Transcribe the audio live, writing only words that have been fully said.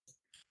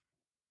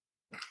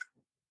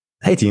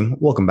Hey team,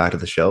 welcome back to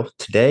the show.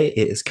 Today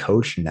it is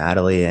Coach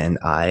Natalie and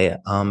I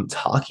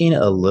talking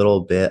a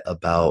little bit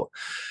about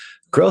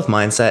growth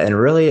mindset. And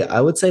really,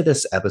 I would say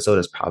this episode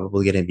is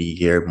probably going to be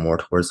geared more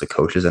towards the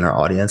coaches in our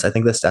audience. I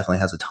think this definitely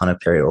has a ton of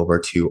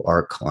carryover to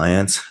our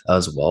clients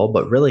as well,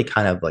 but really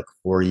kind of like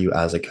for you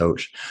as a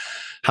coach,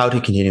 how to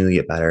continually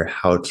get better,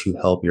 how to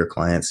help your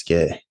clients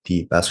get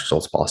the best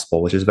results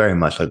possible, which is very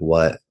much like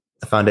what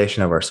the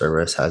foundation of our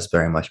service has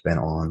very much been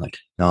on, like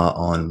not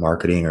on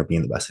marketing or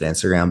being the best at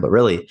Instagram, but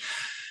really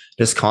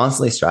just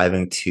constantly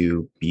striving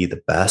to be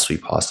the best we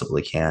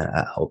possibly can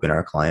at helping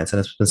our clients. And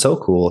it's been so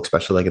cool,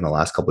 especially like in the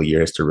last couple of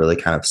years, to really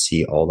kind of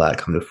see all that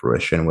come to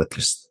fruition with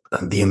just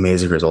the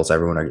amazing results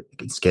everyone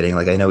is getting.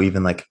 Like I know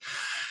even like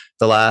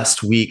the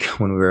last week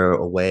when we were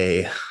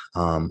away,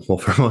 well,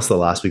 for most of the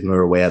last week when we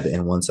were away at the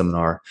N1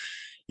 seminar,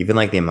 even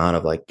like the amount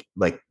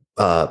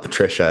of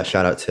Patricia,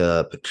 shout out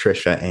to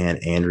Patricia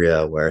and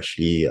Andrea, where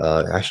she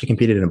actually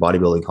competed in a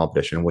bodybuilding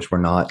competition, which we're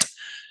not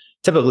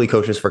typically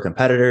coaches for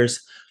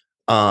competitors.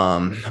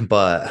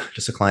 But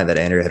just a client that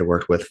Andrea had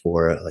worked with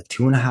for like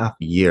 2.5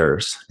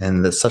 years.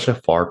 And that's such a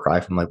far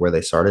cry from like where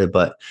they started.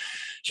 But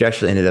she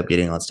actually ended up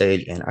getting on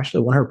stage and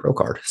actually won her pro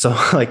card. So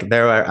like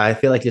there are, I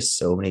feel like just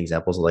so many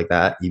examples like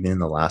that, even in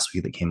the last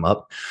week that came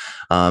up.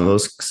 It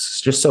was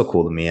just so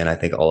cool to me. And I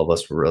think all of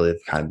us really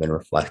have kind of been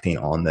reflecting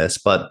on this,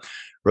 but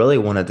really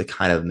wanted to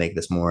kind of make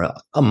this more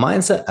a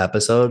mindset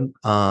episode.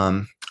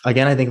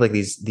 Again, I think like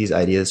these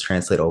ideas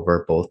translate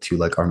over both to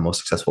like our most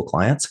successful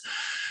clients,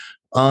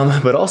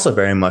 but also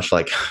very much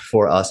like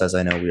for us, as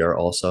I know we are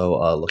also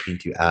looking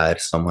to add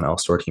someone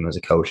else to our team as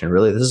a coach. And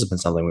really, this has been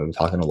something we've been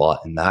talking a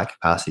lot in that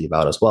capacity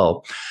about as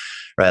well,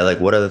 right? Like,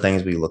 what are the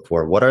things we look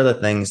for? What are the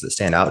things that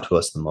stand out to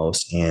us the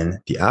most in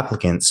the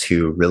applicants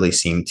who really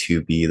seem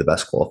to be the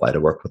best qualified to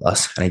work with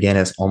us? And again,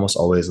 it's almost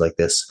always like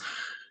this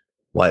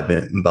white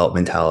belt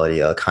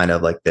mentality, kind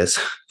of like this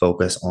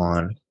focus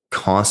on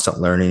constant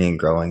learning and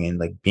growing and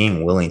like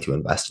being willing to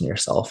invest in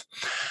yourself.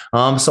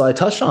 So I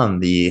touched on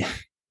the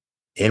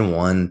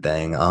N1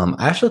 thing.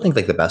 I actually think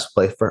like the best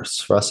place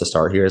first for us to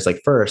start here is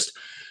like first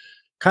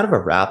kind of a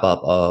wrap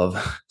up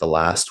of the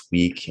last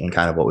week and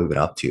kind of what we've been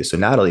up to. So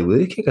Natalie, will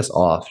you kick us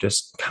off?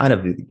 Just kind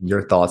of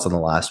your thoughts on the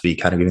last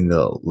week, kind of giving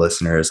the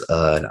listeners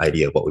an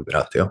idea of what we've been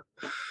up to.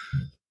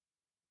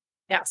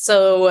 Yeah,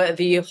 so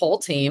the whole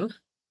team,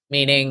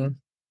 meaning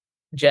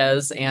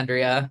Jez,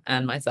 Andrea,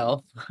 and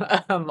myself,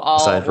 Aside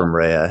all from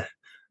Rhea.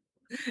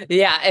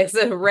 yeah,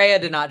 except Rhea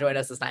did not join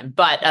us this time,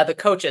 but the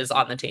coaches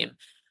on the team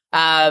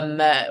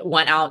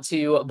went out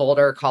to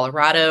Boulder,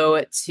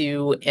 Colorado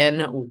to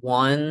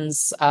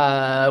N1's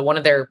one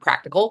of their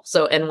practical,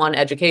 so N1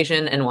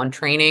 education, N1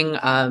 training,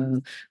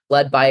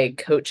 led by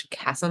Coach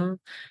Kassem,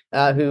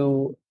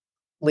 who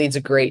leads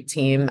a great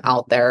team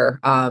out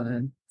there.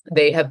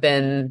 They have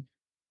been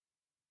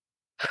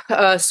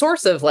a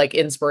source of like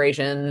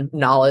inspiration,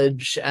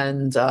 knowledge,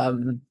 and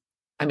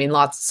I mean,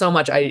 so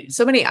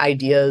many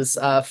ideas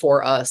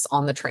for us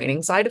on the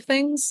training side of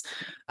things.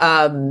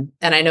 And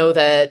I know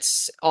that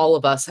all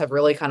of us have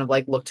really kind of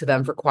like looked to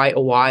them for quite a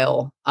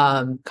while,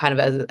 kind of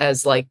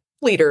as like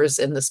leaders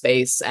in the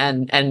space,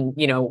 and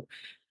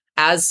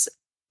as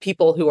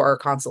people who are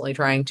constantly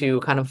trying to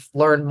kind of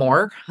learn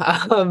more.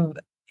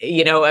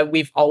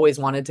 We've always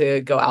wanted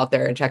to go out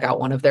there and check out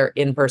one of their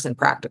in-person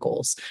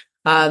practicals.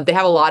 They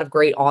have a lot of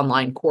great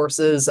online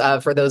courses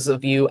for those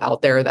of you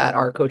out there that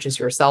are coaches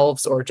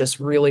yourselves or just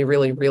really,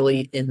 really,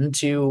 really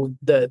into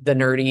the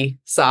nerdy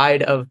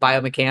side of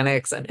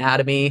biomechanics,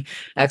 anatomy,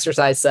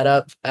 exercise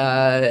setup,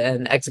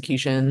 and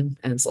execution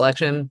and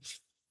selection.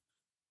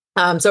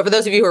 So for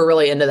those of you who are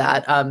really into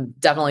that,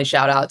 definitely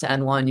shout out to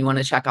N1. You want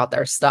to check out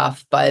their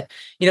stuff, but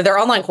their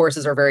online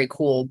courses are very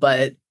cool,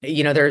 but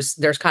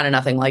there's kind of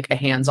nothing like a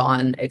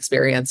hands-on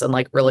experience and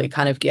like really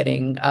kind of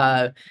getting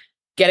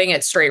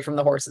it straight from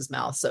the horse's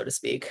mouth, so to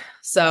speak.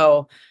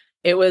 So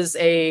it was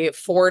a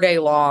 4-day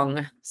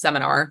long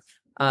seminar,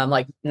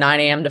 like 9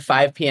 a.m. to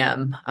 5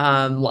 p.m.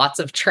 Lots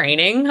of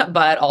training,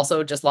 but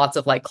also just lots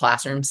of like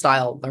classroom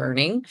style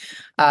learning.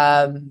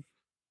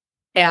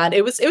 And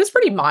it was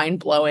pretty mind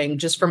blowing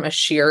just from a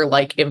sheer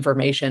like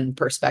information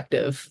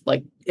perspective,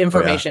 like Oh yeah.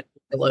 information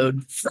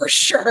overload for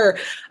sure.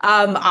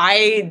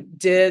 I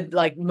did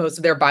like most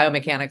of their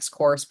biomechanics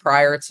course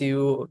prior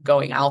to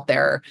going out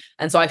there.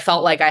 And so I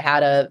felt like I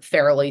had a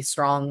fairly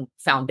strong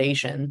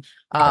foundation.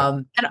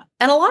 Okay.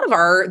 And a lot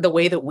of the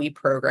way that we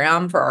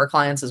program for our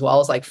clients as well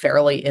is like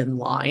fairly in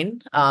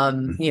line. A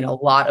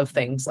lot of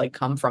things like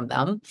come from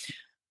them.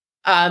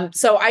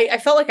 So I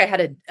felt like I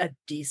had a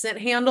decent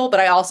handle, but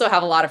I also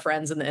have a lot of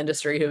friends in the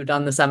industry who've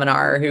done the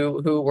seminar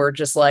who were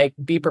just like,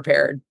 be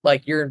prepared.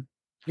 Like your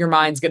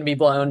mind's going to be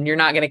blown. You're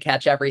not going to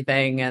catch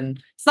everything.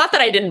 And it's not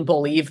that I didn't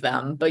believe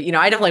them, but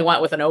I definitely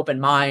went with an open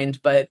mind,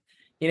 but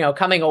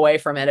coming away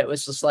from it, it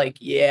was just like,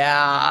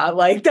 yeah,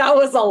 like that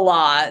was a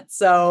lot.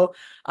 So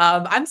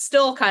I'm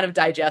still kind of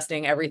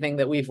digesting everything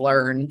that we've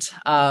learned,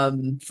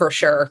 for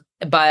sure.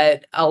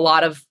 But a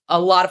lot of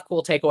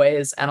cool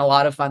takeaways and a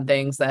lot of fun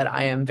things that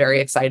I am very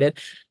excited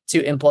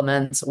to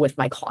implement with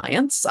my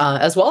clients,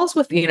 as well as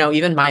with,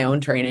 even my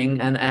own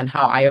training and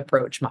how I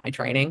approach my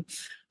training.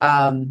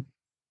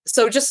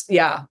 So just,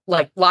 yeah,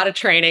 like a lot of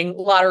training,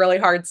 a lot of really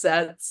hard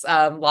sets,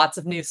 lots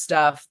of new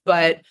stuff,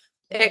 but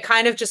it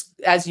kind of just,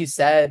 as you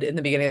said in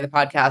the beginning of the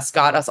podcast,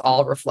 got us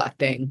all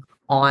reflecting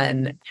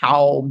on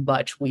how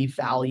much we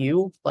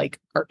value like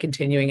our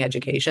continuing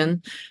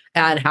education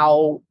and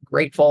how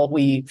grateful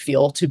we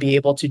feel to be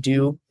able to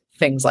do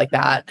things like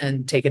that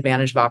and take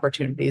advantage of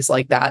opportunities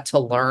like that to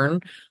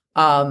learn.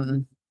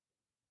 Um,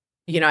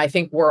 I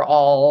think we're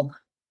all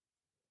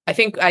I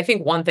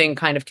think one thing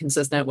kind of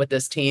consistent with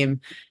this team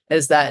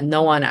is that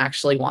no one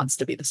actually wants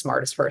to be the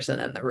smartest person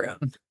in the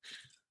room,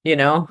 you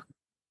know?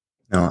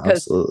 No, Because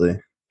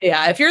absolutely.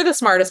 yeah, if you're the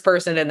smartest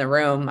person in the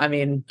room, I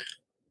mean,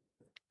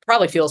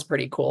 probably feels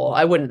pretty cool.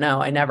 I wouldn't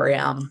know. I never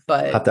am, I'll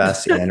but have to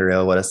ask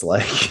Andrea what it's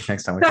like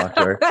next time we talk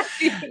to her.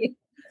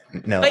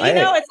 No, but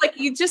I it's like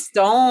you just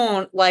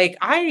don't like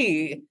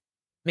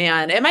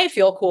man, it might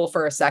feel cool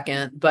for a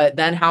second, but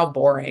then how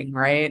boring,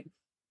 right?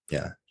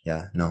 Yeah,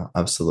 yeah, no,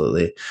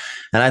 absolutely.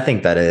 And I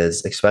think that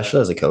is,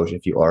 especially as a coach,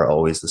 if you are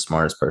always the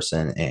smartest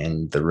person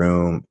in the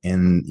room,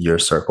 in your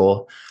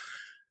circle,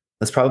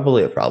 that's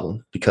probably a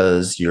problem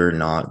because you're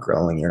not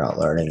growing, you're not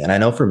learning. And I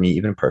know for me,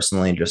 even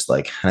personally, just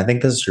like, and I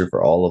think this is true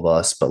for all of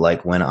us, but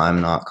like when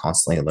I'm not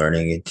constantly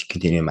learning and to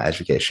continue my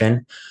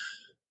education,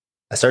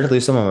 I started to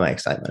lose some of my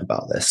excitement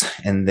about this.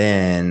 And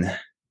then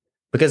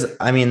because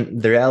I mean,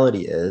 the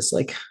reality is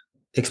like,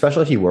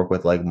 especially if you work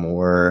with like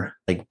more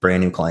like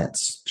brand new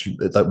clients,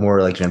 like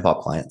more like Gen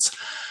Pop clients,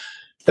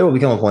 there will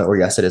become a point where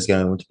yes, it is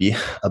going to be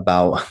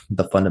about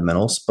the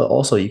fundamentals, but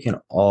also you can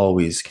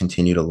always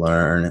continue to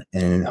learn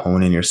and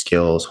hone in your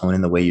skills, hone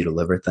in the way you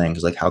deliver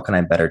things. Like, how can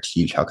I better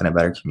teach? How can I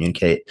better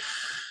communicate?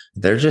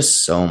 There's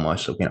just so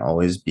much that we can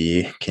always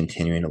be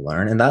continuing to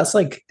learn. And that's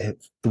like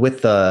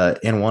with the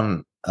in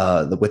one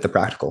with the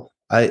practical.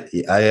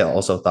 I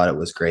also thought it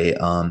was great.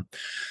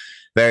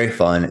 Very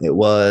fun. It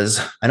was,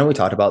 I know we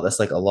talked about this,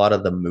 like a lot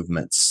of the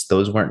movements,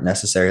 those weren't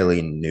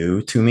necessarily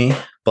new to me,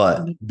 but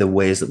Mhm. the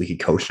ways that we could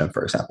coach them,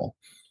 for example,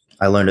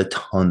 I learned a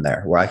ton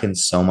there where I can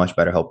so much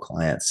better help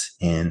clients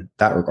in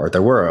that regard.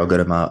 There are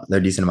a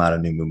decent amount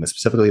of new movements,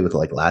 specifically with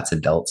like lats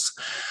and delts.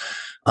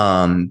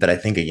 That I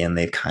think again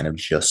they've kind of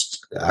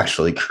just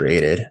actually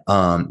created.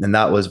 And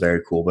that was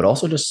very cool. But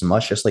also just so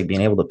much just like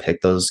being able to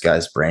pick those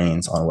guys'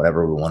 brains on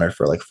whatever we wanted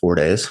for like 4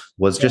 days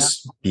was Yeah.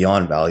 just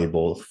beyond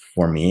valuable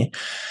for me.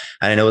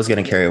 And I know it's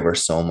going to carry over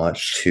so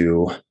much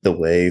to the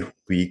way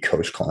we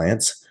coach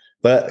clients.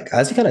 But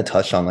as you kind of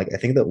touched on, like I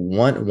think that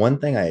one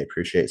thing I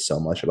appreciate so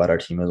much about our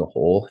team as a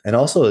whole, and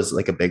also is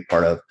like a big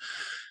part of,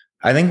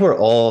 I think we're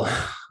all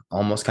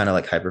almost kind of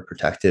like hyper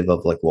protective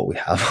of like what we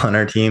have on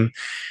our team,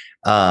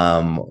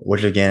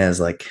 which again is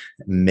like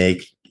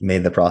made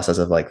the process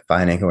of like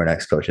finding who our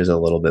next coach is a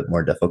little bit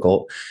more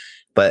difficult.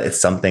 But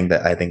it's something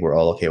that I think we're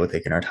all okay with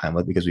taking our time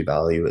with because we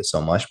value it so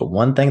much. But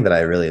one thing that I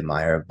really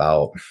admire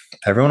about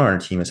everyone on our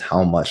team is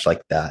how much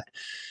like that,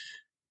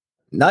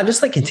 not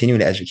just like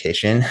continuing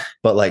education,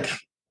 but like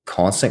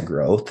constant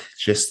growth,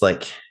 just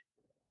like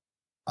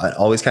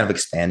always kind of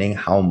expanding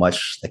how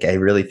much like I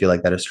really feel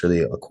like that is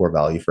really a core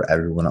value for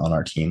everyone on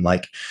our team.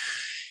 Like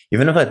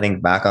even if I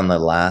think back on the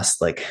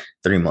last like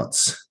 3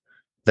 months,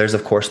 there's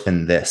of course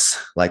been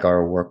this, like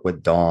our work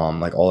with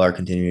Dom, like all our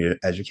continued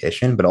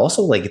education, but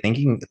also like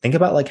think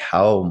about like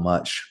how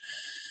much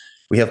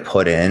we have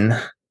put in,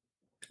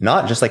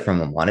 not just like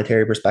from a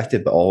monetary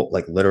perspective, but all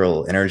like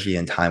literal energy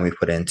and time we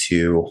put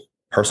into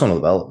personal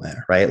development,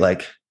 right?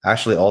 Like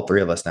actually all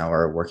three of us now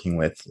are working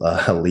with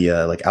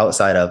Leah, like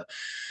outside of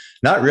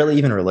not really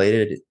even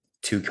related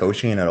to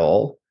coaching at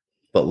all,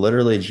 but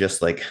literally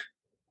just like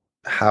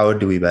how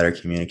do we better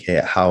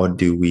communicate? How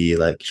do we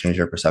like change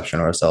our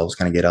perception of ourselves,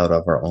 kind of get out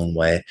of our own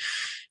way?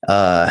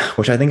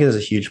 Which I think is a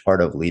huge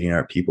part of leading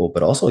our people,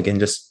 but also again,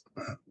 just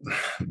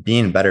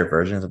being better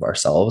versions of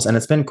ourselves. And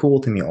it's been cool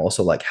to me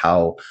also like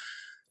how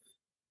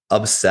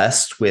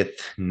obsessed with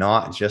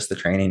not just the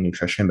training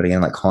nutrition, but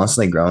again, like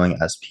constantly growing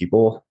as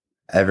people,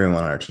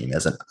 everyone on our team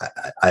is. And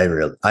I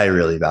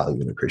really value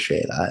and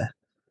appreciate that.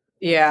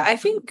 Yeah, I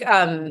think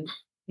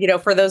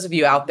for those of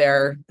you out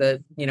there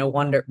that,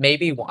 wonder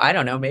maybe I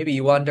don't know, maybe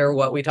you wonder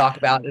what we talk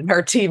about in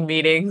our team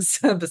meetings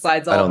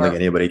besides I all of don't think our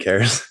anybody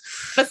cares.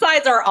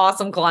 besides our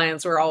awesome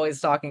clients, we're always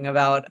talking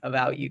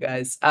about you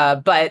guys.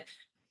 But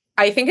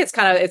I think it's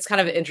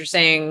kind of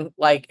interesting,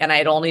 like, and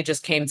it only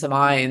just came to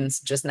mind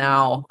just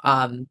now,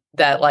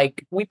 that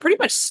like we pretty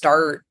much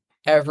start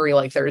every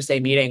like Thursday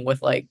meeting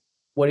with like,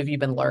 what have you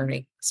been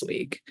learning this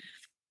week?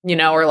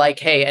 Or like,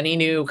 hey, any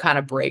new kind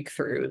of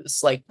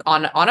breakthroughs, like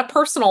on a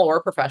personal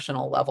or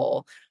professional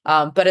level.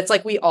 But it's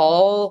like we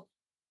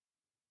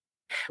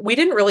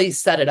didn't really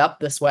set it up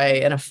this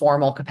way in a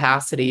formal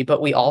capacity,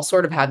 but we all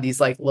sort of had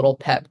these like little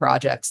pet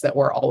projects that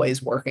we're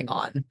always working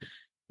on.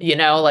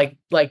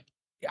 Like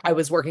I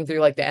was working through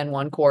like the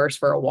N1 course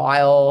for a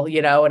while,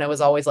 and it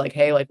was always like,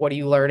 hey, like what are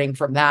you learning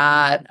from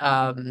that?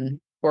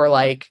 Or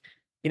like,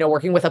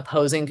 working with a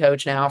posing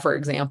coach now, for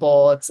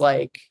example, it's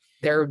like,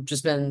 there have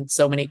just been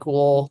so many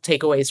cool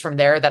takeaways from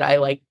there that I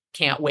like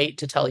can't wait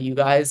to tell you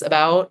guys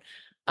about.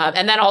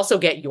 And then also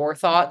get your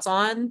thoughts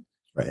on.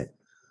 Right.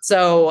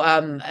 So,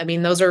 I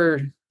mean, those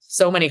are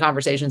so many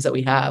conversations that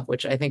we have,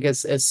 which I think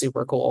is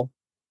super cool.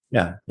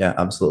 Yeah. Yeah,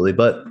 absolutely.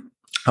 But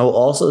I will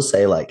also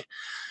say, like,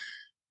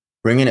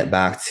 bringing it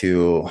back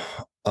to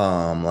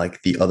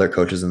like the other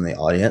coaches in the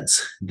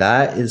audience,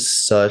 that is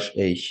such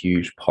a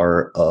huge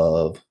part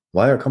of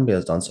why our company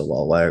has done so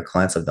well, why our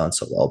clients have done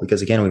so well.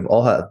 Because again, we've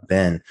all have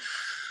been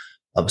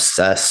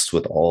obsessed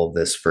with all of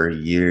this for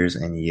years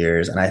and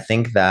years. And I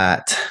think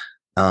that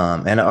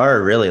and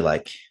are really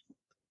like,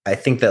 I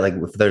think that like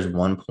if there's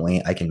one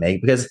point I can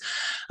make, because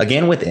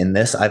again within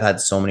this, I've had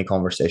so many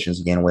conversations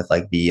again with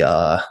like the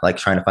like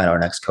trying to find our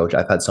next coach.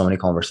 I've had so many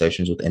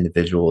conversations with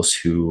individuals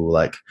who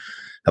like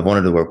have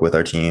wanted to work with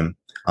our team.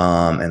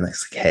 And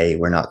it's like, hey,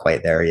 we're not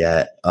quite there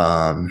yet.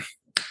 And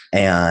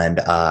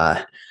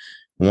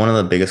one of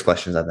the biggest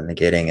questions I've been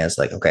getting is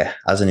like, okay,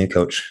 as a new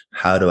coach,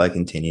 how do I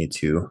continue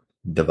to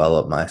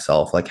develop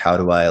myself? Like, how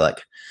do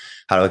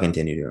I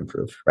continue to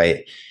improve?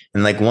 Right.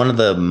 And like one of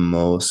the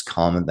most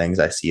common things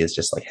I see is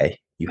just like, hey,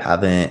 you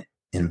haven't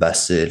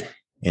invested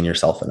in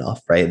yourself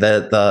enough, right?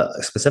 The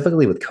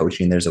specifically with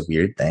coaching, there's a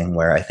weird thing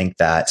where I think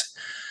that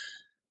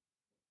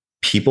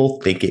people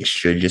think it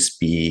should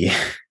just be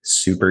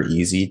super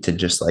easy to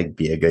just like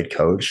be a good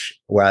coach.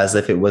 Whereas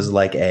if it was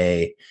like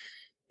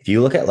if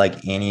you look at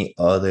like any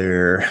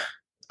other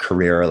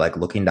career, like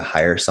looking to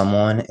hire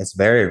someone, it's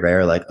very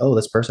rare. Like, oh,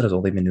 this person has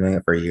only been doing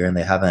it for a year and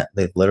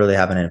they've literally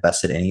haven't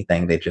invested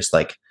anything. They've just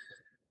like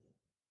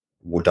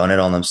done it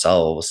on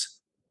themselves.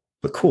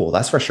 But cool,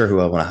 that's for sure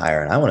who I want to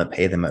hire. And I want to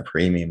pay them a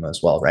premium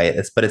as well, right?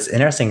 But it's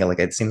interesting. Like,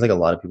 it seems like a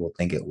lot of people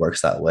think it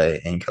works that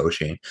way in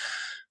coaching,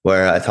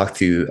 where I've talked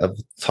to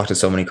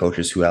so many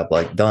coaches who have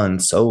like done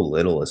so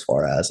little as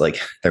far as like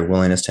their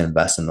willingness to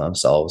invest in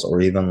themselves, or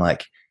even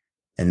like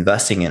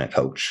investing in a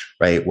coach,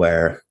 right?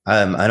 Where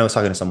I know I was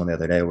talking to someone the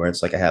other day where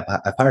it's like I've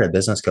hired a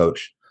business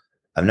coach.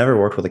 I've never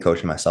worked with a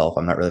coach myself.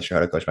 I'm not really sure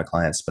how to coach my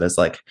clients, but it's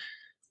like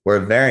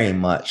we're very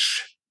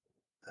much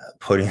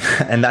putting,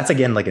 and that's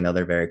again like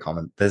another very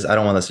common. I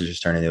don't want this to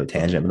just turn into a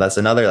tangent, but that's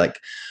another like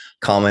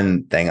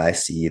common thing I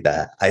see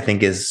that I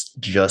think is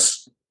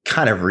just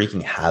kind of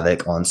wreaking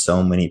havoc on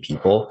so many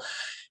people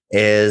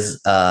is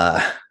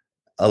a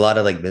lot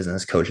of like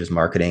business coaches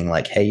marketing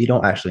like, hey, you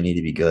don't actually need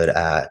to be good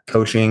at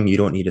coaching, you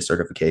don't need a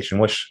certification,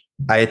 which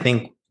I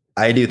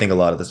do think a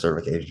lot of the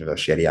certifications are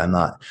shitty.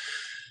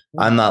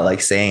 I'm not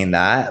like saying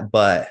that,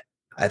 but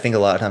I think a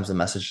lot of times the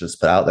message that's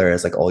put out there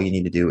is like all you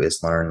need to do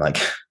is learn like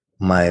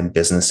my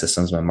business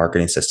systems, my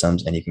marketing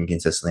systems, and you can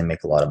consistently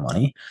make a lot of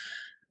money.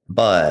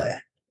 But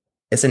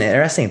it's an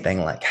interesting thing,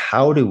 like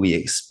how do we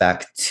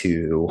expect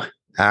to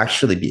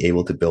actually be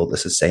able to build a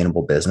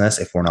sustainable business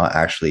if we don't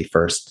actually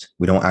first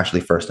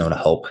know to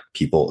help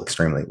people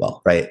extremely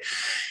well, right? And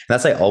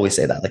that's, I always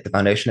say that like the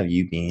foundation of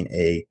you being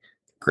a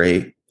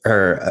great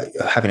or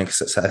having a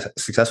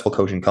successful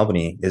coaching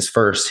company is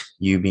first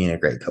you being a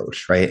great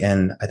coach, right?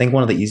 And I think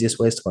one of the easiest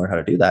ways to learn how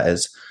to do that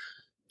is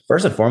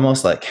first and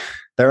foremost, like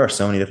there are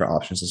so many different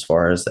options as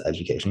far as the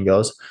education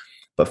goes,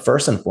 but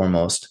first and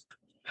foremost,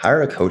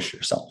 hire a coach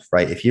yourself,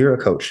 right? If you're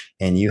a coach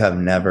and you have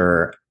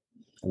never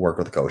worked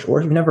with a coach, or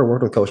if you've never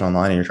worked with a coach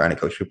online and you're trying to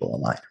coach people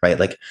online, right?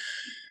 Like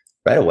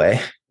right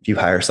away, if you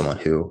hire someone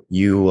who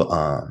you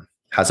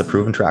has a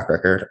proven track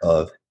record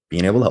of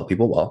being able to help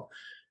people well,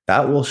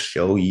 that will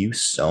show you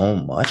so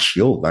much.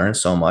 You'll learn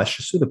so much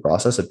just through the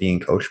process of being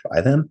coached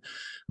by them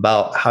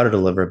about how to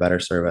deliver better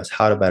service,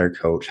 how to better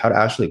coach, how to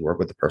actually work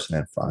with the person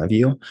in front of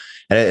you.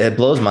 And it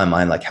blows my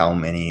mind like how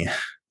many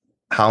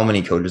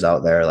coaches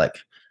out there like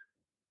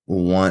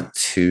want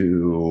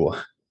to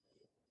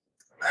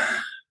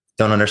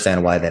don't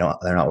understand why they're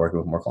not working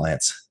with more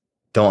clients.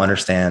 Don't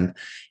understand.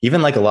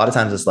 Even like a lot of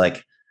times it's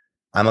like,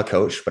 I'm a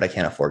coach, but I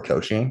can't afford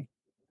coaching.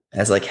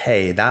 And it's like,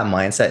 hey, that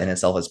mindset in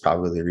itself is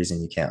probably the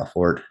reason you can't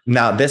afford.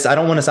 Now, I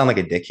don't want to sound like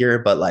a dick here,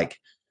 but like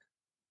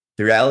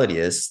the reality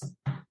is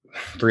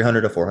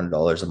 $300 to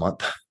 $400 a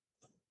month.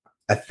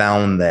 I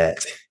found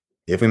that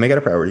if we make it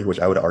a priority, which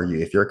I would argue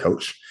if you're a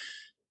coach,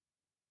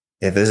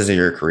 if this is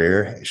your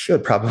career, it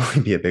should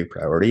probably be a big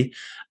priority.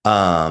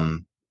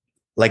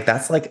 Like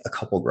that's like a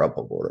couple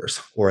Grubhub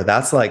orders, or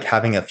that's like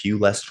having a few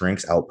less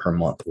drinks out per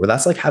month, or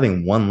that's like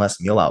having one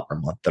less meal out per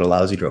month that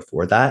allows you to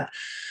afford that.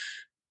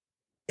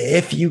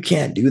 If you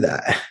can't do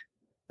that,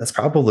 that's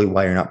probably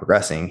why you're not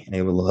progressing and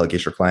able to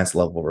get your clients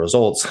level of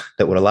results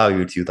that would allow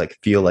you to like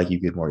feel like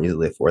you could more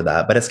easily afford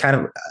that. But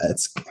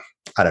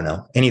I don't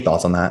know. Any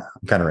thoughts on that?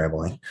 I'm kind of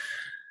rambling.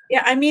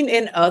 Yeah, I mean,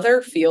 in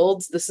other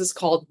fields, this is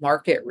called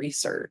market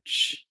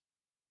research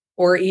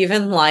or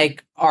even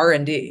like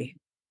R&D.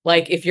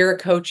 Like if you're a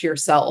coach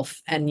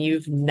yourself and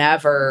you've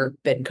never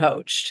been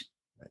coached,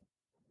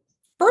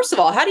 first of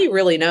all, how do you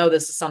really know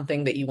this is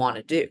something that you want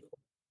to do?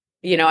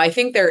 I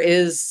think there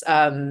is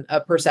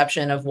a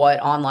perception of what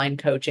online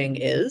coaching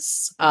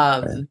is.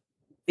 Right.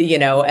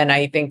 and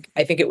I think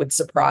it would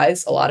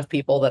surprise a lot of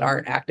people that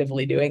aren't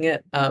actively doing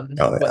it, Oh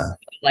what yeah.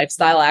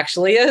 lifestyle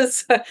actually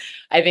is.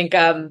 I think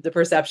the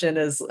perception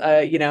is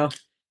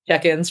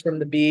check-ins from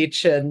the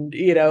beach and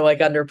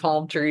like under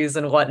palm trees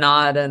and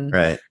whatnot. And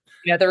Right.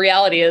 the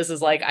reality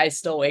is like I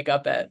still wake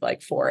up at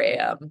like 4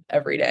 a.m.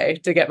 every day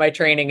to get my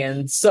training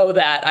in so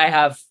that I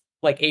have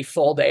like a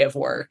full day of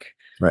work.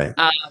 Right.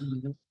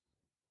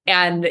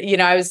 And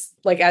I was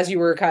like, as you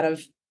were kind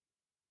of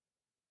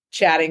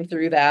chatting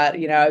through that,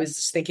 I was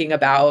just thinking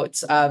about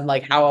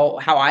like how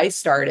I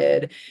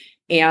started.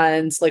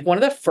 And like one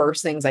of the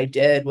first things I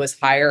did was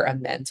hire a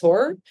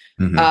mentor.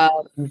 Hmm.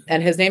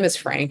 And his name is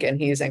Frank, and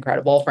he's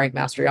incredible. Frank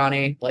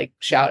Mastriani, like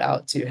shout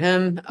out to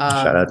him.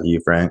 Shout out to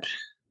you, Frank.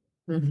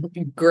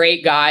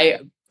 Great guy,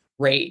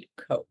 great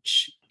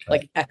coach,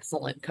 Right. like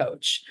excellent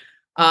coach.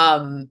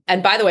 And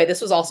by the way,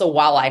 this was also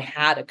while I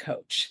had a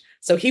coach.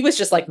 So he was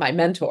just like my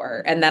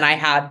mentor. And then I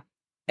had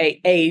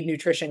a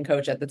nutrition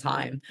coach at the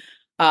time.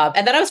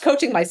 And then I was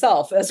coaching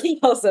myself as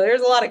well. So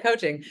there's a lot of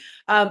coaching.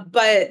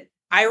 But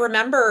I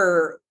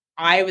remember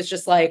I was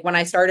just like, when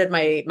I started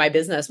my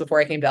business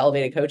before I came to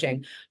Elevated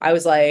Coaching, I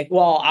was like,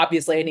 well,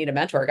 obviously I need a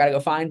mentor. I got to go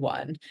find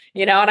one,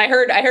 and I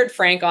heard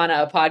Frank on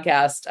a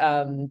podcast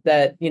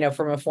that,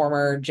 from a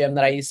former gym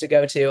that I used to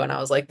go to. And I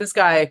was like, this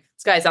guy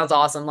sounds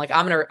awesome. Like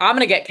I'm going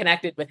to get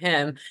connected with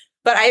him.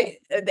 But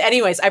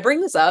anyways, I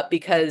bring this up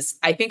because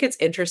I think it's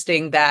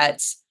interesting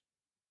that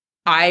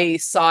I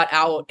sought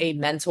out a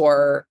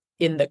mentor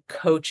in the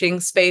coaching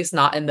space,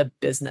 not in the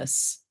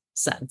business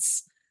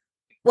sense.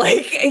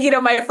 Like,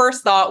 my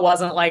first thought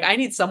wasn't like, I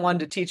need someone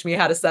to teach me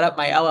how to set up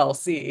my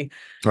LLC,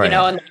 Right.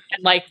 and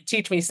like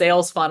teach me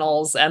sales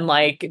funnels and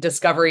like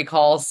discovery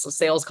calls,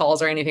 sales calls,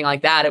 or anything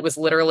like that. It was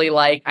literally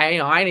like,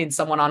 I need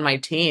someone on my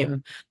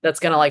team that's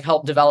going to like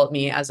help develop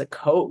me as a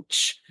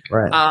coach.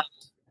 Right. Um,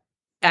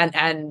 and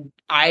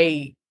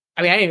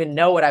I mean, I didn't even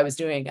know what I was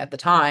doing at the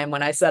time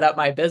when I set up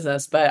my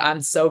business, but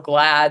I'm so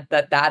glad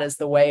that that is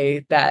the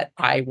way that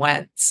I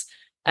went.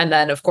 And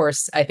then, of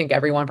course, I think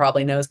everyone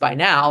probably knows by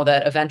now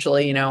that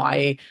eventually,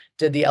 I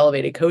did the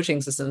Elevated Coaching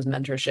Systems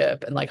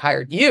mentorship and like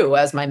hired you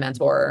as my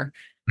mentor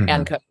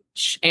and Hmm.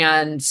 coach.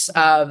 And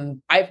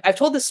I've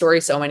told this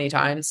story so many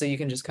times, so you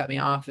can just cut me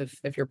off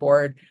if you're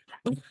bored.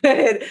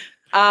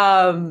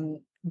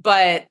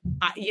 But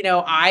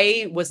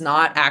I was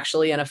not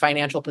actually in a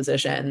financial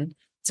position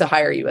to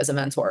hire you as a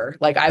mentor.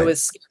 Like I Right.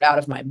 was scared out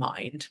of my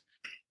mind.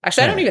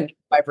 Actually, I don't Right. even know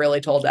if I've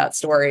really told that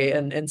story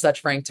in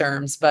such frank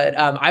terms, but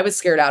I was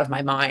scared out of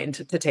my mind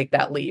to take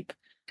that leap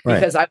Right.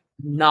 because I'm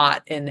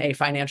not in a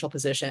financial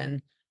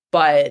position.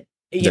 But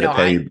Did it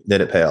pay?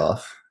 Did it pay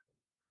off?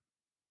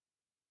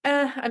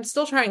 I'm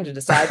still trying to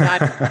decide.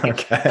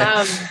 Okay.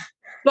 Um,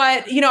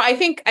 but I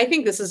think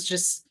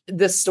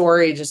this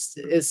story just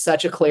is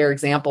such a clear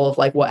example of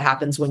like what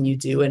happens when you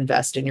do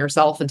invest in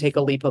yourself and take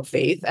a leap of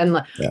faith.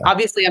 And Yeah.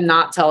 obviously, I'm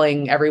not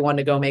telling everyone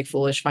to go make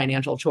foolish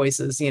financial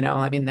choices.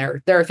 I mean,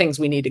 there are things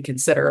we need to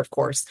consider, of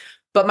course.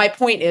 But my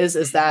point is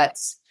that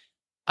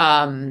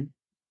um,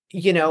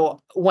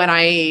 when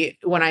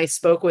I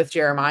spoke with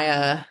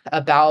Jeremiah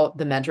about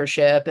the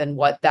mentorship and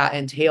what that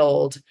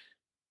entailed,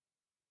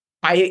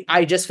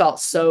 I just felt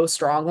so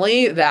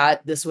strongly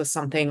that this was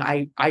something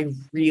I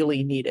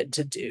really needed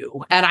to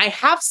do. And I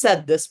have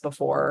said this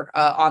before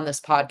on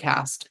this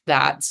podcast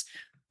that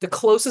the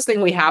closest thing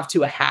we have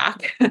to a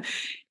hack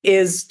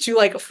is to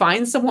like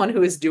find someone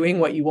who is doing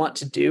what you want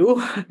to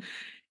do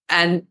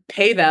and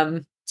pay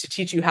them to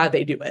teach you how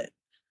they do it.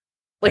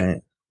 Like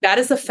Right. that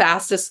is the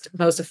fastest,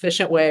 most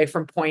efficient way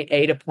from point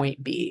A to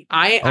point B. Oh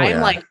I'm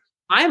yeah. like,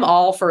 I'm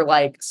all for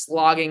like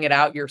slogging it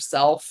out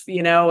yourself,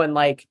 and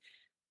like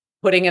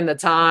putting in the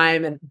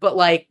time but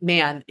like,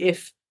 man,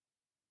 if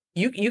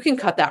you can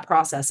cut that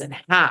process in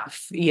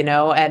half,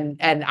 and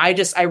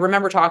I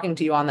remember talking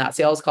to you on that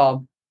sales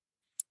call,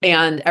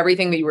 and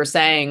everything that you were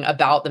saying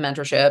about the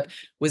mentorship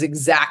was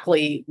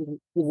exactly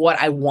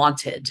what I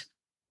wanted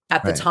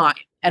at the Right. time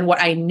and what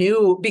I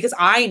knew, because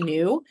I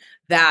knew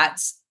that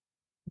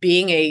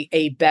being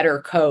a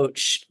better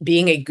coach,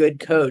 being a good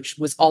coach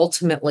was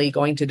ultimately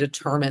going to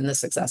determine the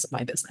success of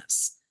my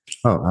business.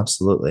 Oh,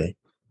 absolutely.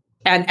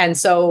 And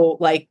so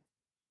like,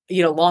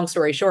 long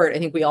story short, I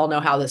think we all know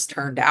how this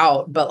turned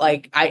out. But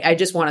like, I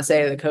just want to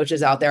say to the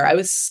coaches out there, I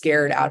was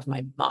scared out of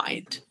my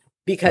mind Yeah.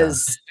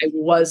 because I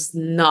was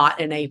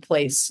not in a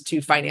place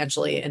to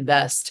financially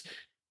invest.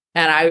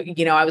 And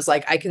I was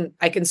like, I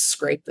can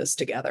scrape this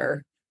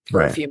together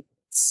for a Right. few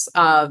months.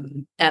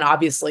 And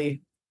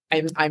obviously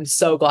I'm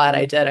so glad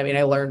I did. I mean,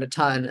 I learned a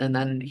ton and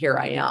then here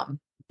I am.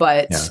 Yeah.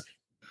 But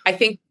I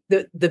think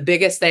the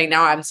biggest thing,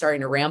 now I'm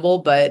starting to ramble,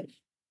 but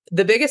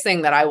the biggest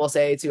thing that I will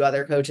say to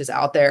other coaches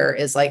out there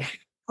is like,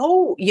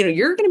 oh,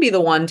 you're going to be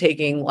the one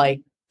taking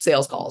like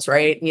sales calls,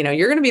 right?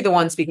 You're going to be the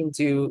one speaking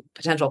to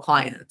potential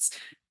clients.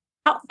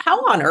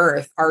 How on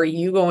earth are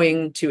you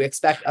going to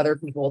expect other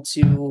people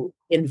to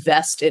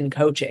invest in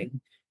coaching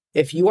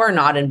if you are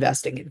not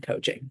investing in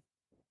coaching?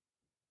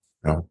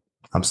 No,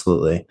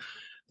 absolutely.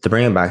 To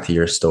bring it back to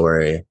your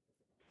story,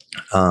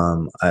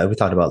 We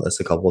talked about this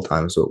a couple of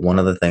times, but one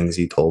of the things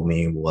you told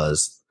me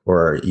was,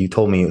 or you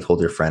told me, you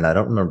told your friend, I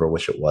don't remember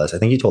which it was. I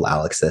think you told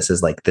Alex this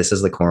is like, this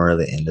is the corner of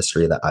the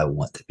industry that I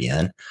want to be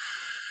in.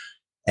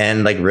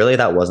 And like, really,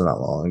 that wasn't that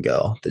long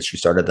ago that you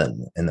started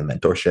in the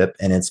mentorship.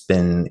 And it's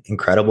been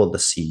incredible to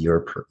see your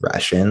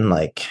progression.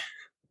 Like,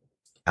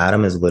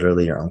 Adam is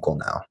literally your uncle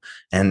now.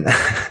 And,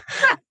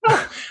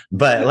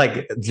 but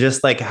like,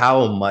 just like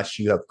how much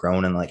you have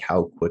grown and like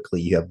how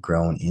quickly you have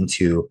grown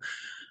into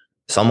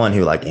someone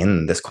who like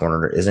in this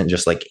corner isn't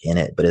just like in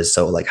it, but is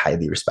so like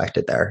highly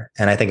respected there.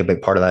 And I think a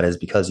big part of that is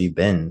because you've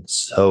been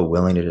so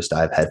willing to just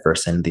dive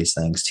headfirst into these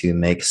things to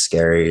make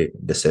scary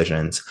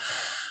decisions.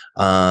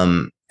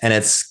 And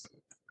it's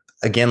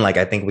again, like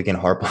I think we can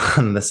harp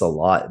on this a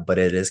lot, but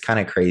it is kind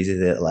of crazy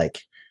that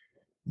like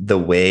the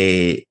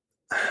way,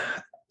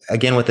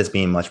 again, with this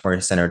being much more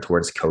centered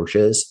towards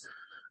coaches,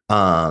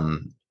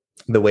 um,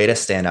 the way to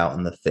stand out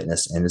in the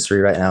fitness industry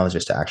right now is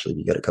just to actually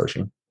be good at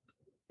coaching.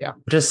 Yeah.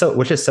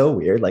 Which is so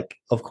weird. Like,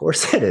 of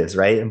course it is,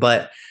 right?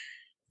 But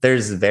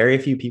there's very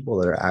few people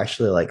that are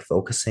actually like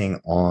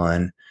focusing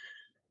on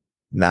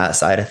that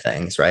side of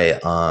things, right?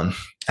 And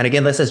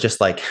again, this is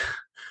just like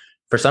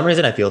for some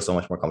reason I feel so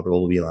much more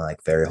comfortable being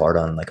like very hard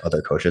on like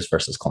other coaches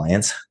versus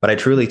clients. But I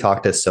truly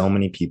talk to so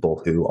many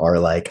people who are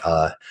like,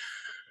 I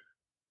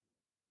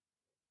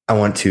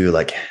want to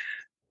like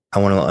I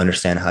want to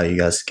understand how you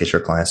guys get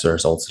your clients the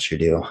results that you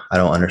do. I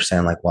don't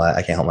understand like why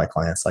I can't help my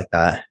clients like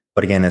that.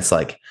 But again, it's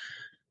like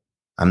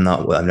I've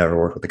never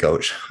worked with a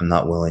coach. I'm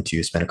not willing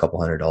to spend a couple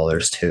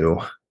 $100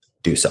 to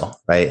do so.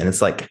 Right. And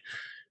it's like,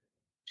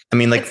 I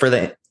mean, like go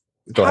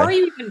How are ahead.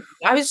 you even,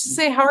 I was just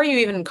saying, how are you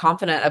even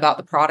confident about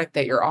the product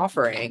that you're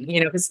offering?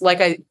 Because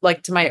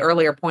like to my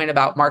earlier point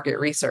about market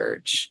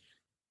research,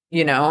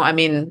 I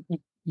mean,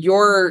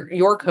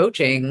 your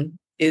coaching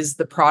is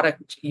the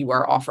product you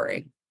are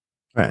offering.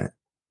 Right.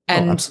 Oh,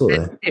 And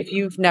absolutely. if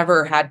you've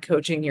never had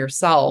coaching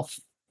yourself,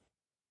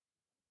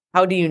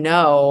 how do you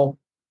know?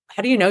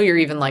 How do you know you're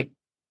even like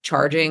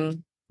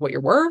charging what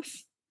you're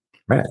worth?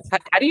 Right.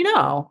 How do you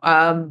know?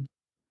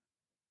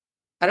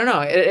 I don't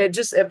know.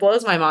 It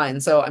blows my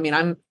mind. So I mean,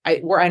 I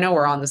know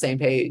we're on the same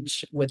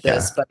page with Yeah.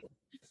 this, but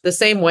the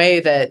same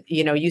way that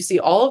you see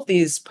all of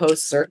these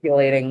posts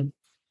circulating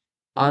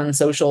on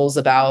socials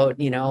about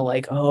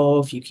like, oh,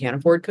 if you can't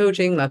afford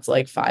coaching, that's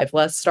like 5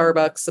 less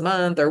Starbucks a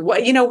month or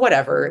what,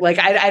 whatever. Like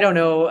I don't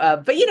know,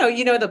 but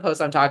the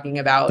post I'm talking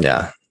about.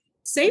 Yeah.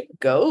 Same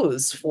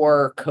goes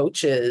for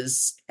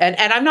coaches, and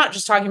I'm not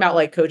just talking about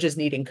like coaches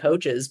needing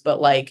coaches,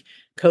 but like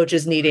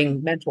coaches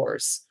needing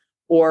mentors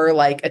or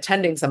like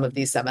attending some of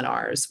these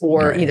seminars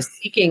or Right.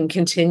 seeking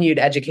continued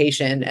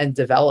education and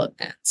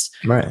development.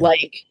 Right.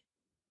 Like,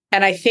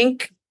 and I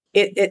think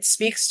it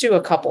speaks to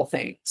a couple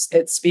things.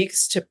 It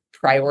speaks to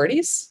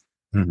priorities,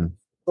 Hmm.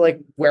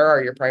 like where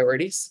are your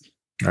priorities,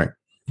 Right.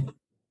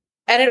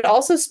 and it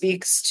also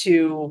speaks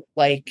to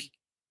like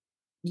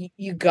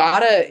you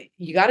gotta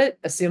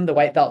assume the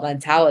white belt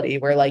mentality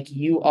where like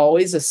you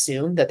always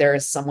assume that there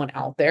is someone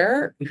out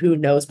there who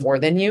knows more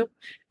than you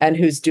and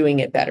who's doing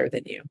it better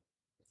than you.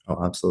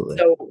 Oh, absolutely.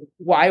 So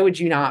why would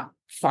you not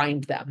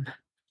find them?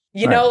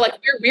 Right. Like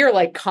we're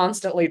like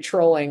constantly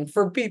trolling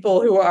for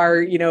people who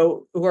are,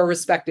 who are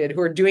respected,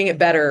 who are doing it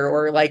better,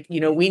 or like,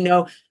 we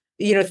know,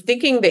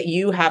 thinking that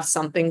you have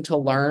something to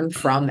learn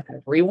from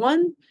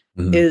everyone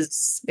Mhm.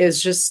 is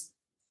just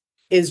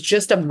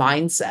a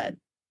mindset.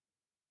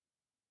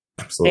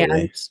 And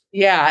Absolutely.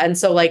 yeah, and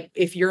so like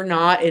if you're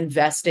not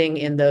investing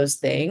in those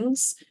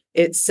things,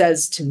 it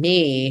says to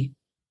me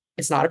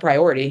it's not a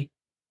priority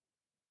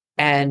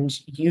and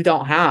you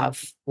don't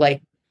have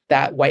like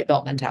that white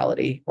belt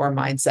mentality or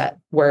mindset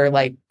where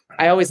like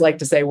I always like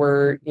to say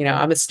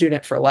I'm a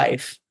student for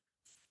life.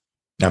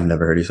 I've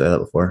never heard you say that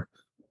before.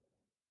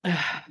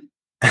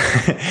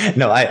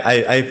 No,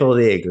 I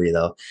fully agree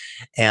though.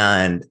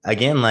 And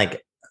again,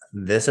 like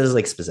this is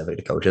like specific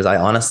to coaches. I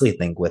honestly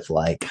think with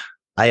like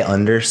I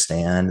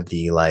understand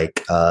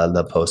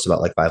the post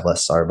about like 5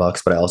 less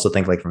Starbucks, but I also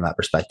think like from that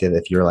perspective,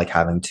 if you're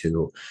having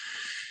to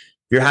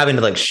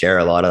like share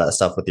a lot of that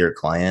stuff with your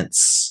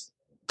clients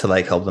to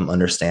like help them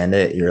understand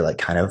it, you're like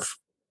kind of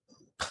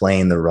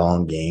playing the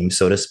wrong game,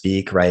 so to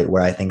speak, right?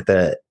 Where I think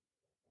that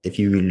if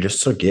you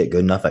just sort of get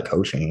good enough at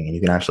coaching and you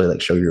can actually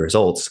like show your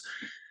results,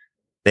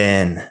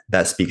 then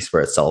that speaks for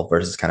itself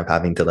versus kind of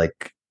having to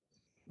like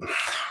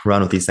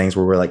run with these things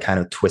where we're like kind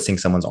of twisting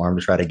someone's arm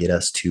to try to get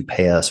us to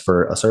pay us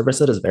for a service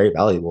that is very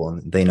valuable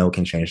and they know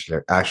can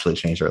actually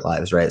change their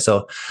lives. Right.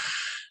 So,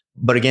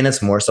 but again,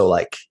 it's more so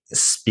like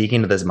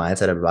speaking to this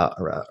mindset about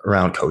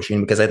around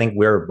coaching, because I think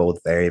we're both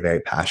very,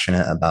 very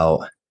passionate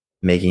about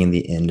making the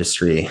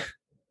industry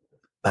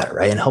better,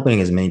 right? And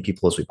helping as many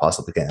people as we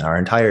possibly can. Our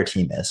entire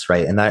team is,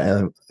 right? And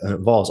that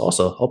involves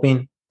also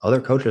helping other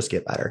coaches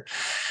get better.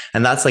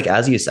 And that's like,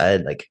 as you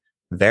said, like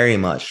very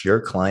much your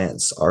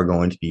clients are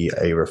going to be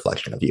a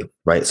reflection of you,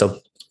 right? So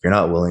if you're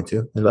not willing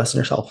to invest in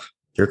yourself,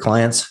 your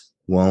clients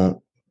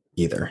won't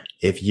either.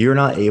 If you're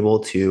not able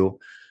to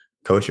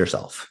coach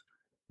yourself,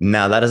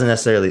 Now that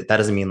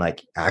doesn't mean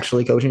like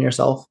actually coaching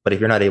yourself, but if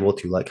you're not able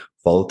to like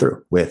follow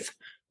through with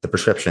the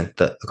prescription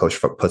that a coach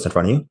puts in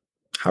front of you,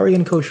 how are you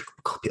going to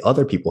coach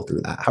other people through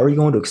that? How are you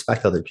going to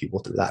expect other people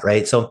through that?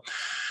 Right. So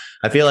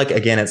I feel like,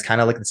 again, it's kind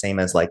of like the same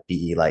as like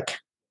the like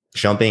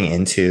jumping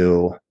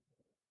into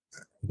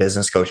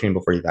business coaching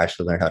before you've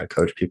actually learned how to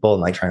coach people,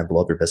 and like trying to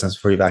blow up your business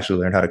before you've actually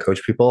learned how to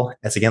coach people.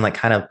 It's again like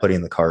kind of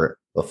putting the cart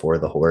before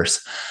the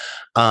horse.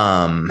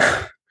 Um,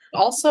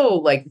 Also,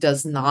 like,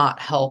 does not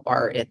help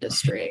our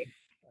industry.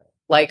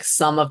 Like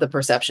some of the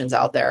perceptions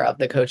out there of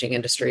the coaching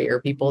industry or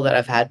people that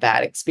have had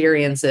bad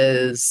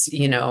experiences,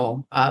 it's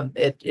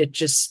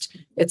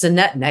a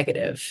net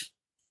negative.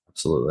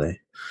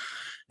 Absolutely.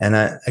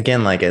 And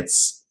again, like it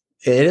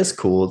is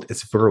cool.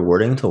 It's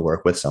rewarding to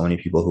work with so many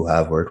people who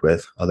have worked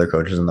with other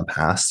coaches in the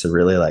past to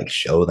really like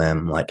show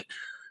them like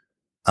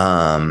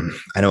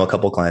I know a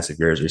couple of clients of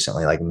yours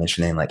recently like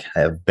mentioning like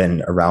have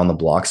been around the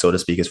block, so to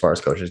speak, as far as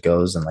coaches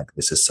goes, and like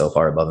this is so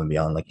far above and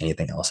beyond like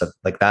anything else.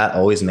 Like that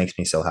always makes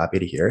me so happy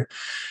to hear.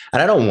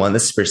 And I don't want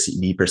this to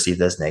be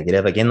perceived as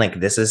negative. Again, like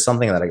this is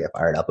something that I get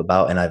fired up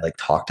about, and I've like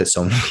talked to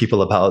so many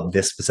people about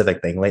this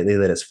specific thing lately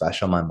that is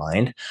fresh on my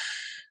mind.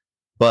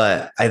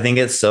 But I think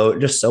it's so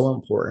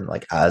important,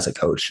 like as a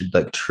coach, to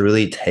like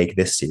truly take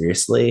this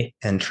seriously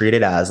and treat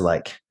it as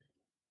like,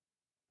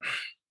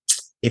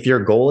 if your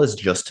goal is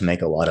just to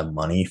make a lot of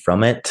money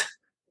from it,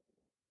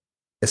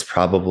 it's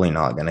probably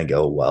not going to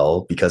go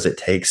well, because it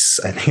takes,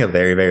 I think, a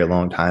very, very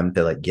long time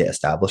to like get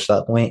established at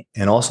that point.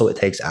 And also it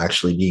takes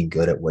actually being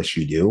good at what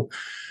you do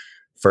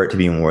for it to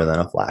be more than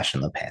a flash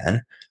in the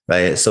pan.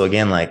 Right. So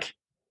again, like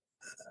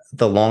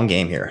the long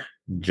game here,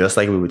 just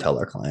like we would tell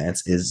our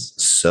clients, is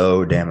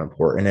so damn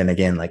important. And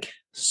again, like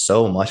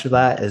so much of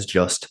that is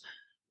just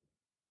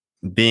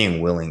being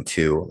willing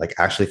to like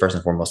actually, first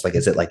and foremost, like,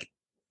 is it like,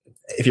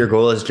 if your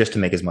goal is just to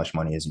make as much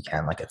money as you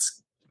can, like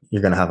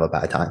you're going to have a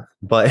bad time.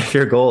 But if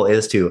your goal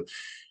is to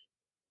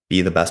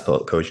be the best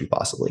coach you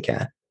possibly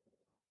can,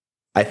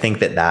 I think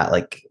that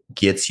like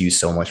gets you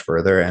so much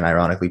further, and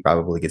ironically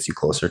probably gets you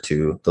closer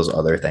to those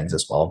other things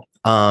as well.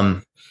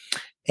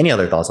 Any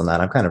other thoughts on that?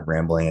 I'm kind of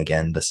rambling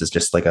again. This is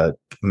just like a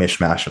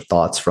mishmash of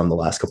thoughts from the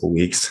last couple of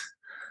weeks.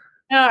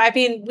 No, I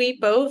mean, we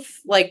both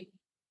like,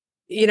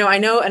 I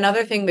know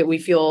another thing that we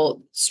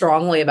feel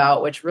strongly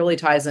about, which really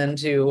ties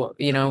into,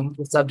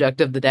 the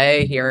subject of the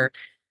day here,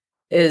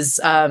 is,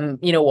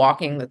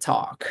 walking the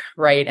talk,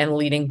 right? And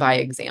leading by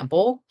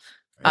example.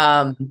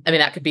 I mean,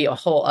 that could be a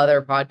whole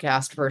other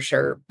podcast for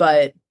sure,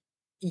 but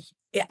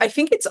I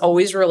think it's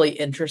always really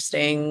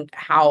interesting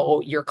how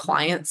your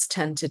clients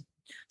tend to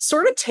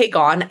sort of take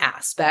on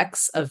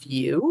aspects of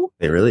you.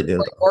 They really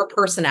do. Or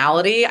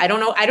personality. I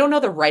don't know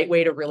the right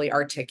way to really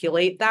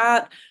articulate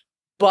that,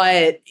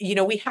 but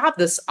we have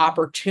this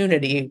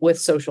opportunity with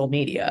social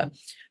media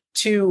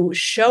to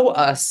show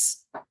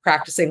us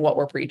practicing what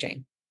we're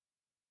preaching,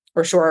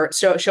 or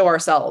show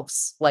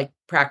ourselves like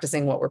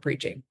practicing what we're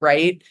preaching,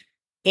 right?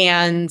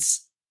 And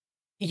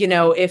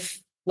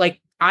if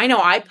like, I know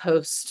I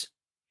post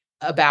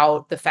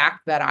about the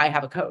fact that I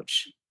have a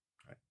coach,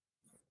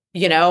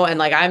 and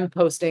like I'm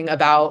posting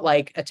about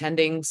like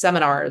attending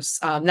seminars.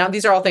 Now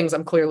these are all things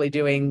I'm clearly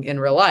doing in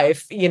real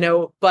life,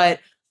 but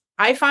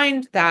I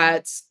find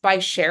that by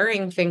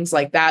sharing things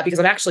like that, because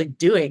I'm actually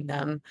doing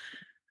them,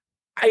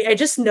 I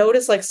just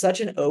notice like such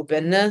an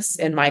openness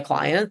in my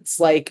clients,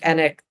 like, and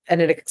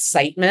an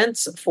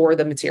excitement for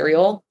the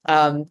material,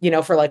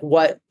 for like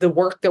what the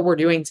work that we're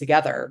doing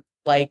together,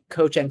 like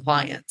coach and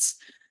clients.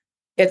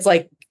 It's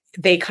like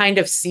they kind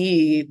of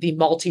see the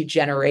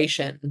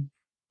multi-generation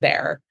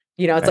there.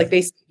 It's like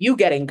they see you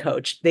getting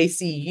coached. They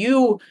see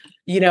you,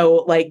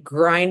 like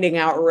grinding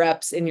out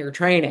reps in your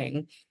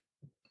training.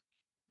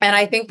 And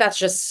I think that's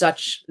just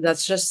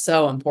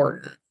so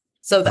important.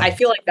 So I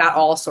feel like that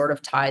all sort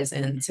of ties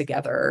in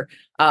together.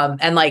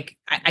 And like,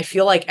 I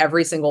feel like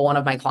every single one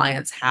of my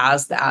clients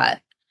has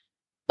that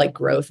like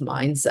growth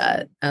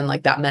mindset and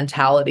like that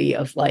mentality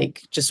of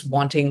like just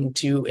wanting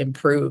to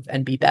improve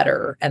and be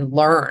better and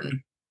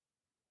learn.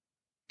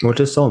 Which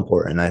is so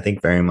important. I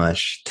think very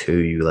much to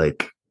you,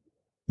 like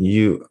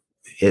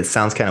it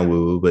sounds kind of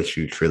woo-woo, but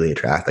you truly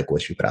attract like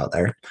what you put out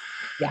there.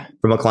 Yeah.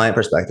 From a client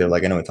perspective,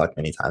 like I know we talked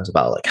many times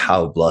about like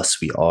how blessed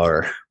we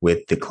are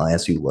with the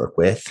clients we work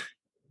with.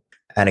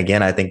 And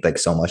again, I think like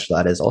so much of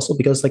that is also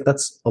because like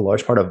that's a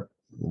large part of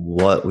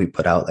what we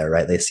put out there,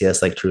 right? They see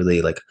us like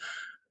truly like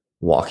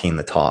walking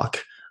the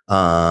talk,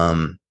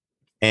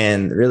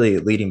 and really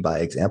leading by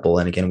example.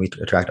 And again, we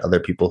attract other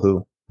people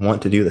who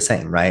want to do the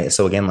same, right?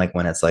 So again, like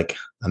when it's like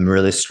I'm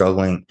really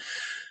struggling,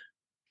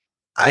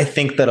 I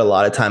think that a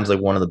lot of times like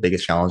one of the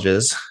biggest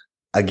challenges,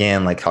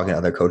 again, like talking to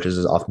other coaches,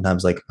 is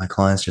oftentimes like my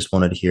clients just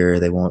wanted to hear,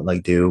 they won't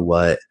like do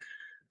what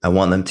I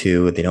want them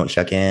to, they don't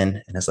check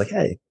in. And it's like,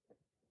 hey,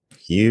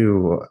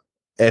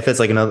 if it's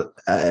like another,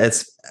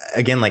 it's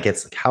again, like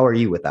it's like, how are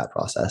you with that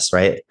process,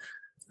 right?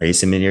 Are you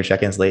submitting your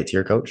check-ins late to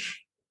your coach?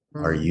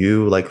 Are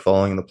you like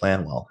following the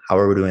plan well? How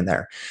are we doing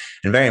there?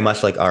 And very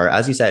much like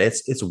as you said,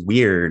 it's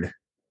weird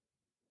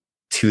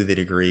to the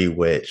degree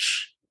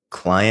which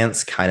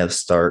clients kind of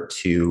start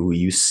to,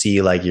 you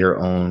see like your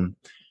own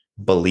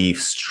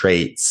beliefs,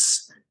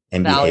 traits,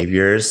 and Value.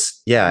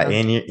 behaviors, yeah, Yeah.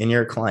 in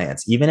your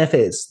clients, even if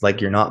it's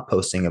like you're not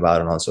posting about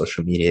it on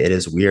social media. It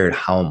is weird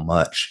how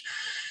much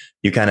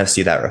you kind of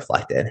see that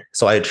reflected.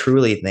 So I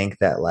truly think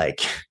that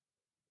like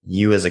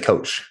you as a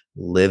coach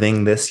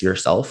living this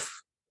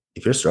yourself,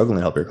 if you're struggling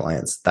to help your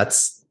clients,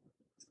 that's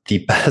the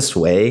best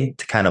way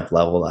to kind of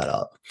level that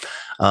up.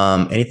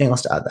 Anything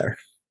else to add there?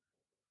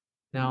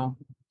 No.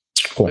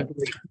 Cool.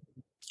 Agreed.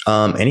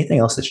 Anything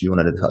else that you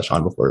wanted to touch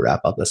on before we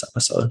wrap up this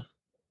episode?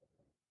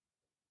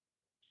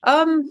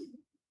 Um,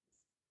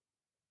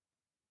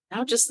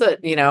 Now just that,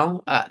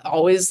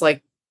 always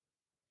like,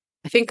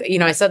 I think,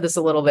 I said this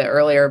a little bit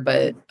earlier,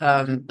 but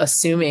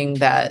assuming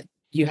that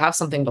you have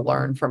something to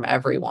learn from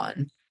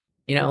everyone,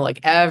 like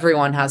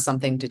everyone has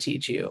something to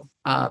teach you.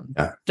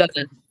 Yeah.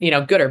 Doesn't,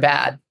 good or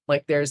bad,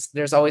 like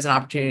there's always an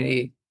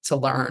opportunity to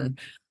learn.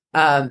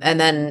 And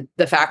then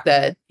the fact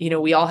that,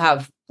 we all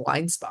have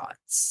blind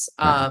spots.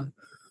 Right.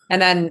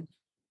 And then,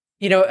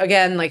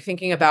 again, like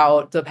thinking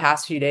about the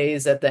past few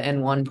days at the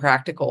N1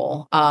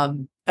 practical,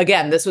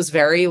 again, this was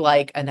very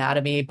like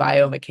anatomy,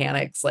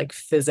 biomechanics, like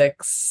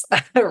physics,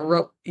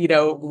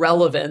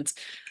 relevant.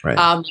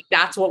 Right.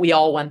 That's what we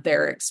all went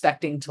there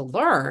expecting to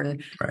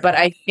learn. Right. But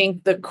I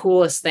think the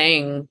coolest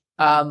thing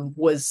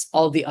was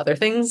all the other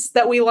things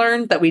that we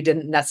learned that we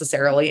didn't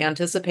necessarily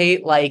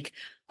anticipate, like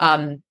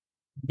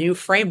new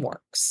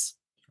frameworks,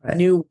 Right.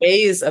 new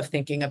ways of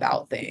thinking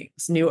about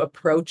things, new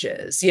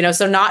approaches,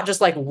 so not just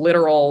like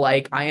literal,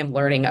 like I am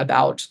learning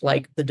about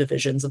like the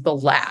divisions of the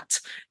lat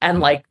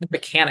and like the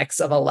mechanics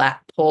of a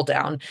lat pull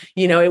down.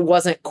 It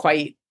wasn't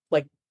quite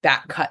like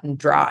that cut and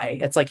dry.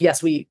 It's like,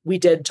 yes, we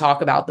did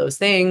talk about those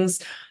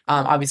things.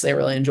 Obviously I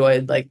really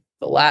enjoyed like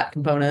the lat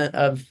component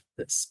of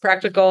this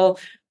practical,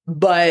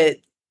 but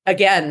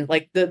again,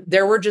 like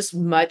there were just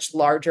much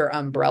larger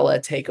umbrella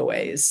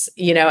takeaways,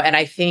 and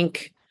I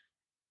think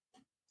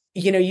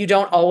you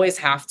don't always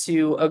have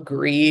to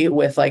agree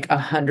with like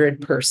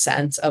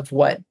 100% of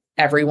what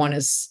everyone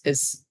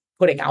is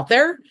putting out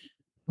there,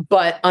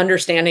 but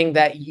understanding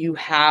that you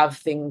have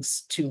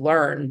things to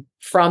learn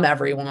from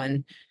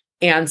everyone.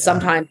 And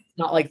sometimes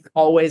not like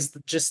always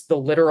just the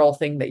literal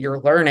thing that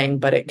you're learning,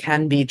 but it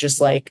can be just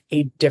like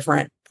a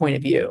different point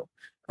of view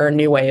or a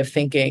new way of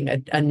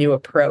thinking, a new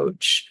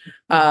approach.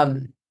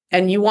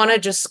 And you want to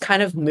just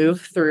kind of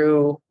move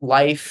through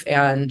life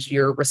and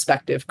your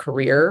respective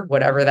career,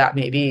 whatever that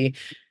may be,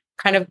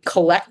 kind of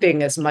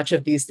collecting as much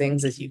of these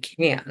things as you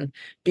can.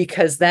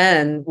 Because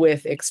then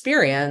with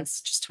experience,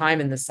 just time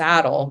in the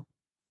saddle,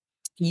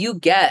 you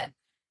get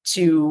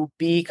to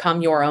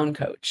become your own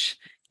coach.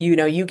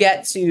 You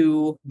get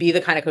to be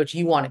the kind of coach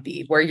you want to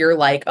be, where you're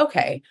like,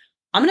 okay,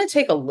 I'm going to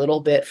take a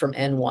little bit from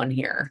N1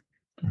 here.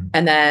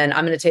 And then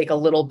I'm going to take a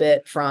little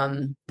bit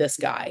from this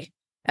guy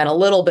and a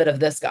little bit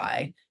of this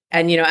guy.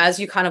 And, as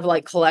you kind of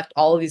like collect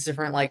all of these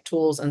different like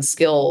tools and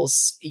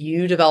skills,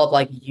 you develop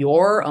like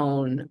your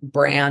own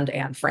brand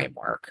and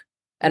framework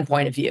and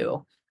point of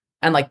view.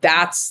 And like,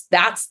 that's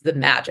the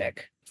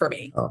magic for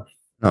me. Oh,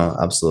 no,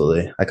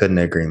 absolutely. I couldn't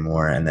agree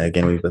more. And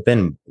again,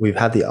 we've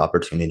had the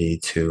opportunity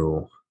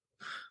to,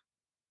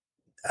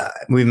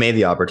 we've made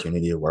the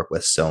opportunity to work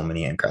with so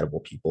many incredible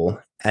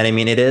people. And I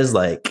mean, it is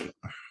like,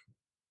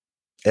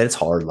 it's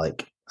hard.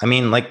 Like, I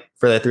mean, like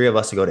for the three of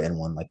us to go to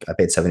N1, like I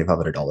paid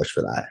 $7,500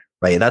 for that,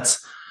 right?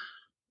 That's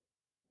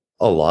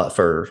a lot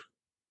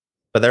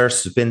but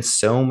there's been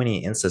so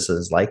many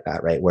instances like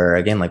that, right? Where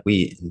again, like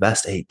we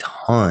invest a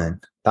ton,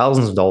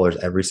 thousands of dollars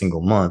every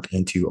single month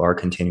into our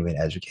continuing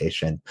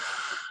education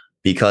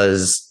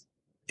because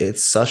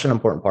it's such an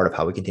important part of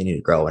how we continue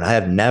to grow. And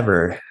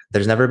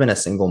there's never been a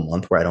single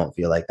month where I don't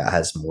feel like that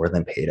has more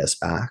than paid us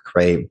back,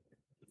 right?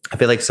 I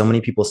feel like so many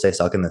people stay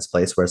stuck in this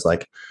place where it's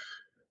like,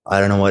 I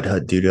don't know what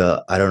to do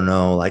I don't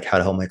know like how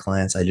to help my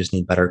clients. I just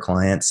need better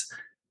clients.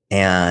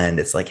 And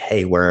it's like,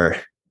 hey, we're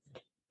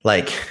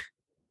like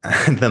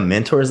the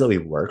mentors that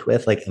we've worked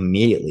with, like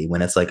immediately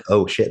when it's like,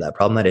 oh shit, that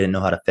problem that I didn't know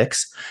how to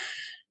fix,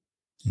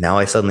 now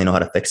I suddenly know how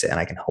to fix it and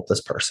I can help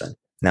this person.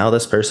 Now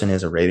this person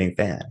is a raving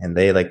fan and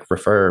they like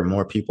refer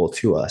more people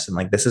to us. And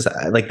like, this is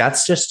like,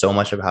 that's just so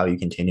much of how you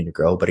continue to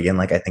grow. But again,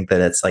 like, I think that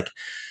it's like,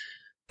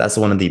 that's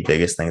one of the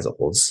biggest things that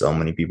holds so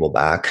many people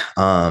back.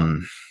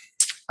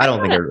 I don't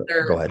think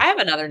go ahead. I have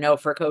another note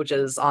for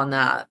coaches on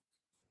that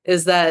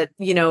is that,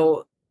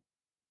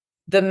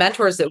 the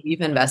mentors that we've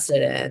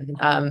invested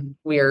in,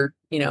 we're,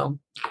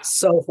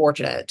 so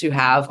fortunate to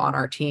have on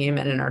our team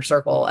and in our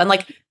circle. And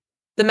like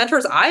the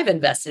mentors I've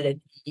invested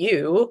in,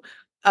 you,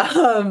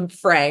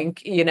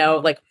 Frank,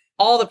 like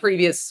all the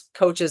previous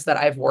coaches that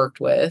I've worked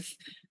with,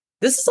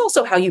 this is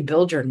also how you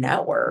build your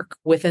network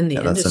within the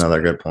industry. That's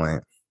another good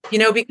point.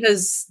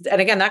 Because,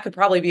 and again, that could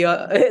probably be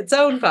its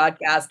own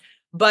podcast.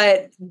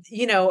 But,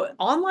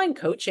 online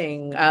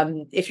coaching,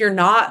 if you're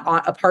not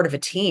a part of a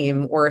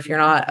team or if you're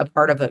not a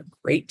part of a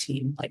great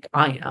team like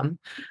I am,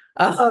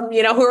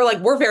 who are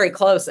like, we're very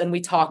close and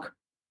we talk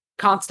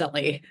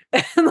constantly.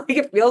 And like,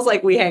 it feels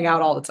like we hang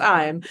out all the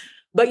time.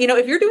 But,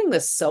 if you're doing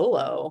this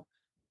solo,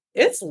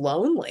 it's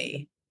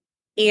lonely.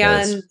 It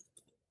is. And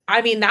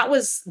I mean, that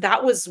was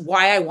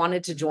why I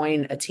wanted to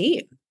join a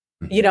team.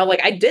 Mhm.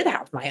 Like I did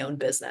have my own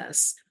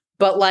business,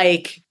 but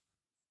like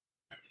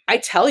I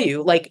tell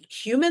you, like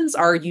humans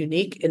are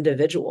unique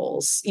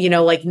individuals.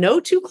 Like no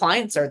two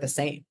clients are the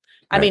same.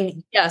 I Right.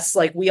 mean, yes,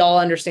 like we all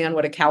understand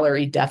what a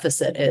calorie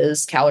deficit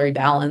is, calorie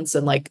balance,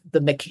 and like the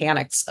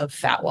mechanics of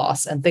fat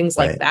loss and things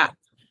like Right. that.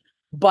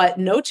 But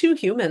no two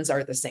humans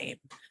are the same.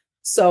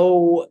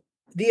 So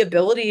the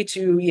ability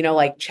to,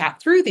 like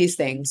chat through these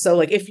things. So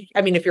like if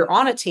you're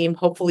on a team,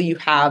 hopefully you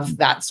have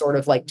that sort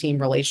of like team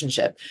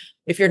relationship.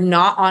 If you're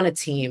not on a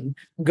team,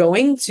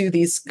 going to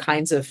these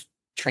kinds of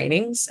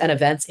trainings and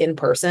events in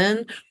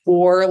person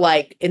or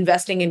like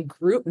investing in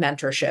group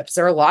mentorships.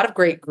 There are a lot of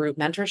great group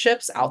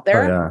mentorships out Oh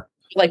there, yeah.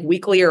 like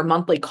weekly or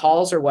monthly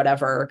calls or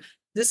whatever.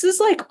 This is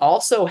like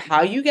also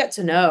how you get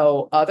to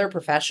know other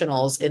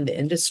professionals in the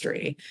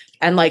industry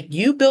and like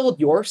you build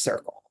your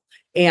circle.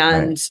 Right.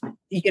 And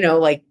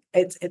like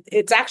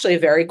it's actually a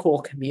very cool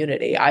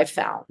community I've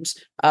found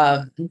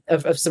of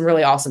some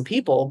really awesome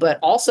people. But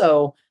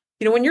also,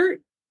 when you're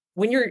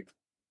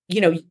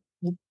you know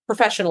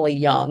professionally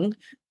young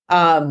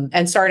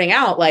and starting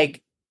out,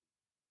 like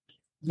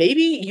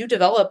maybe you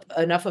develop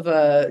enough of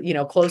a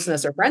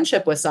closeness or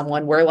friendship with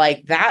someone where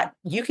like that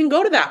you can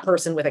go to that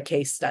person with a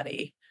case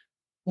study,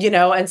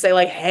 and say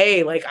like,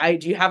 hey, like I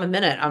do you have a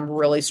minute? I'm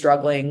really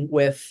struggling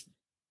with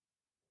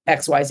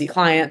XYZ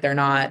client. They're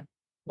not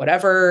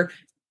whatever.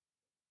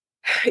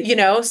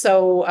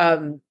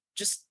 So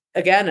just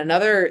again,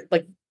 another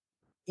like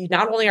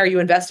not only are you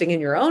investing in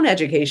your own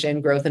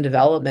education, growth and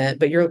development,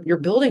 but you're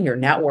building your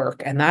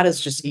network, and that is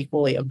just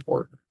equally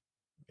important.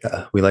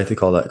 Yeah. We like to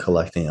call that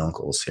collecting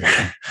uncles here.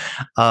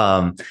 We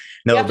No,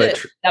 have but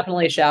to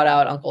definitely shout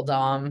out Uncle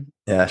Dom.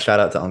 yeah,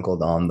 shout out to Uncle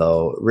Dom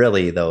though.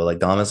 Really though, like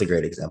Dom is a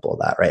great example of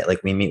that, right?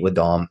 Like we meet with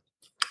Dom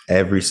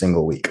every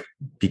single week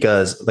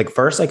because like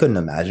first I couldn't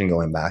imagine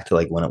going back to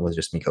like when it was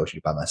just me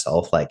coaching by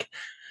myself. Like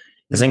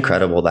it's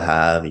incredible to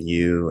have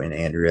you and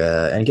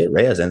Andrea and get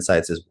Rhea's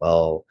insights as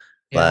well.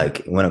 Yeah.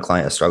 Like when a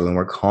client is struggling,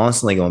 we're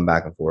constantly going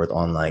back and forth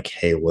on like,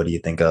 hey, what do you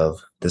think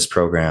of this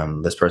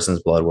program, this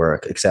person's blood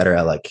work,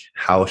 etc. Like,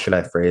 how should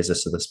I phrase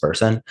this to this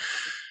person?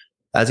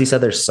 As you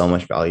said, there's so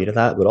much value to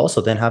that, but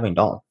also then having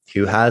Dom,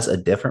 who has a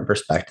different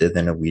perspective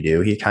than we do.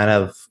 He kind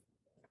of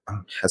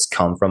has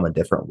come from a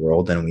different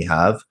world than we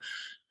have,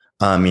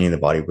 meaning the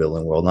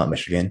bodybuilding world, not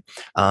Michigan.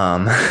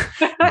 Um,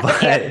 Yeah.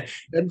 but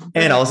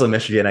and also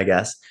Michigan, I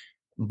guess,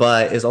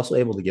 but is also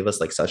able to give us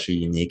like such a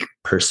unique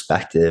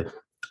perspective.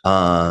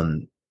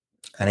 Um,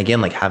 and again,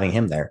 like having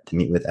him there to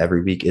meet with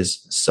every week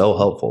is so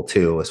helpful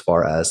too, as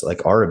far as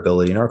like our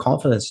ability and our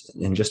confidence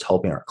in just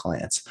helping our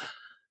clients.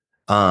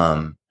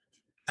 Um,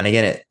 and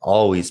again, it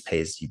always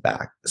pays you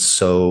back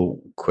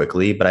so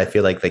quickly. But I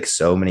feel like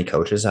so many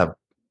coaches are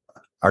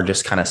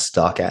just kind of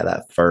stuck at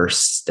that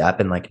first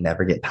step and like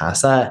never get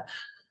past that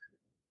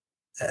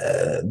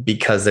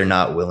because they're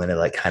not willing to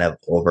like kind of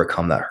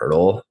overcome that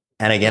hurdle.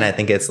 And again, I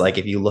think it's like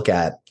if you look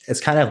at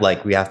it's kind of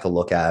like we have to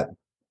look at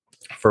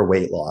for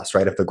weight loss,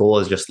 right? If the goal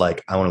is just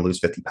like I want to lose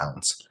 50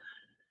 pounds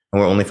and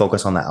we're only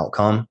focused on the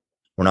outcome,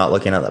 we're not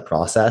looking at the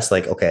process.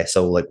 Like, okay,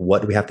 so like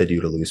what do we have to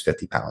do to lose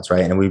 50 pounds,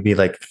 right? And we'd be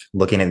like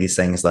looking at these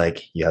things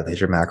like you have to hit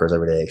your macros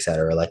every day, et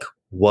cetera. Like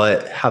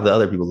what have the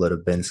other people that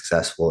have been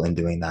successful in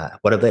doing that?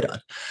 What have they done?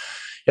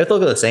 You have to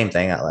look at the same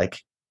thing at like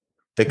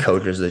the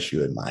coaches that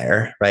you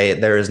admire, right?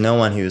 There is no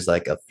one who's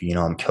like a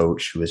phenom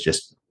coach who was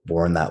just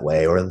born that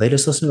way, or they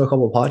just listen to a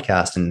couple of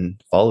podcasts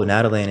and follow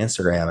Natalie on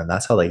Instagram, and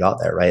that's how they got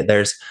there, right?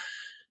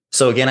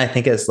 So again, I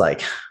think it's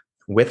like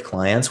with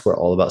clients, we're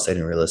all about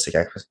setting realistic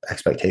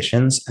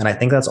expectations, and I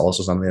think that's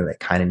also something that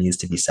kind of needs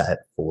to be set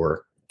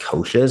for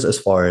coaches as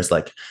far as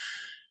like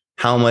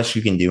how much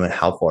you can do and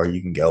how far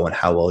you can go and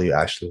how well you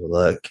actually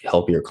will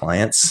help your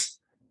clients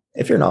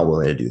if you're not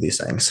willing to do these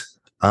things.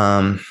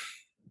 I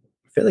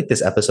feel like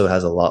this episode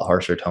has a lot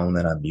harsher tone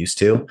than I'm used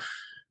to,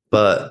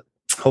 but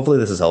hopefully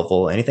this is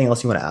helpful. Anything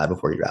else you want to add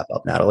before you wrap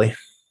up, Natalie?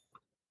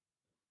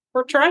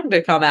 We're trying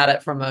to come at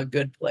it from a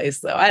good place,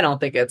 though. I don't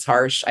think it's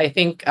harsh. I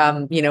think,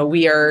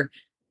 we are,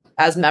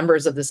 as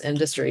members of this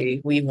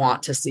industry, we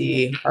want to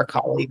see our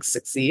colleagues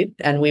succeed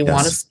and we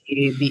want to Yes.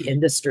 see the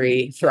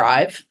industry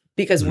thrive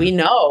because we Mhm.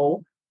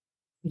 know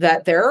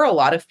that there are a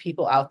lot of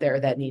people out there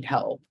that need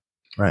help.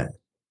 Right.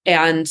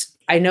 And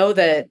I know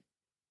that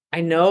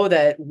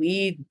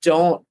we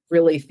don't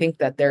really think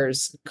that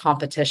there's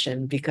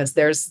competition because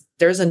there's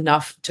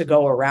enough to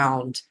go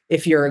around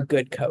if you're a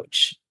good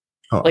coach.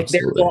 Oh, Like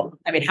absolutely.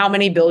 I mean, how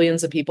many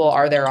billions of people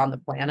are there on the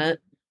planet?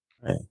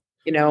 Right.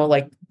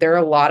 Like there are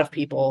a lot of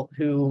people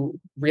who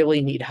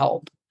really need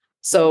help.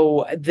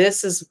 So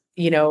this is,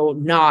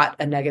 not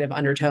a negative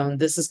undertone.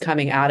 This is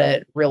coming at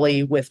it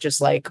really with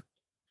just like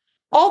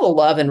all the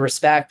love and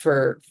respect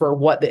for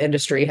what the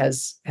industry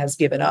has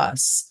given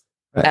us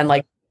Right. and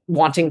like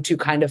wanting to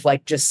kind of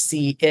like just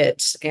see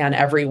it and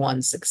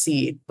everyone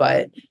succeed.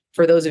 But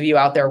for those of you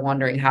out there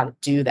wondering how to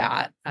do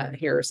that,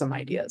 here are some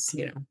ideas.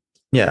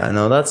 Yeah,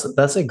 no,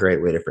 that's a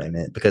great way to frame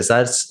it because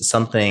that's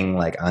something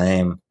like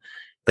I'm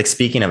like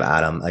speaking of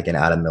Adam, again,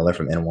 Adam Miller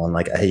from N1,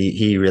 like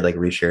he really like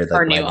reshared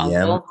Our like my new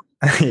DM. uncle.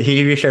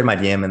 He reshared my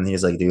DM and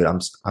he's like, dude,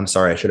 I'm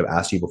sorry, I should have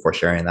asked you before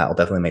sharing that. I'll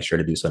definitely make sure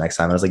to do so next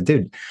time. And I was like,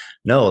 dude,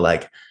 no,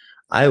 like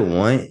I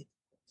want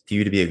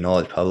you to be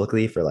acknowledged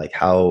publicly for like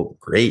how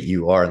great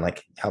you are and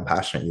like how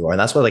passionate you are. And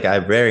that's what like I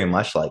very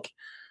much like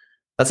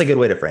that's a good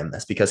way to frame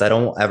this because I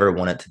don't ever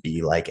want it to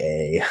be like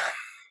a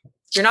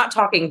You're not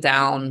talking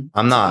down.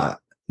 I'm not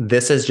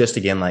this is just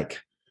again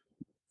like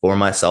for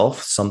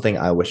myself, something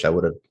I wish I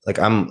would have like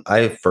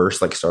I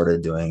first like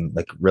started doing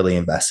like really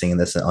investing in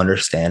this and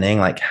understanding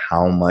like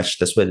how much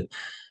this would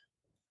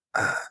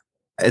uh,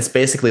 it's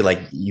basically like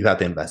you have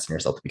to invest in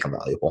yourself to become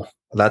valuable.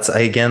 That's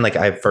again like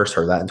I first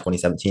heard that in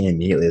 2017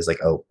 immediately is like,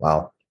 oh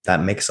wow,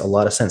 that makes a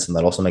lot of sense. And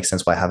that also makes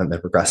sense why I haven't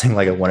been progressing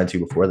like I wanted to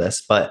before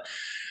this. But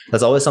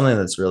that's always something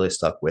that's really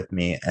stuck with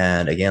me.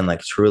 And again,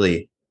 like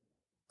truly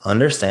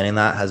understanding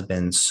that has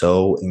been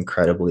so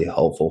incredibly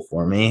helpful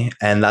for me.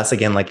 And that's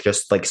again like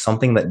just like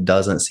something that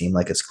doesn't seem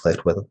like it's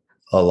clicked with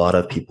a lot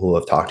of people who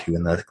have talked to you.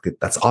 And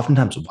that's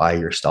oftentimes why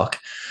you're stuck.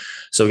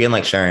 So again,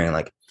 like sharing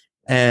like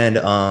and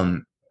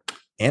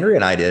Andrea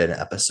and I did an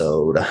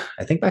episode,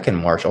 I think back in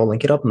March. I'll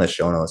link it up in the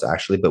show notes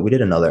actually, but we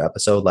did another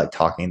episode like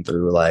talking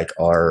through like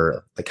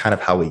our like kind of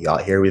how we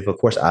got here. We've of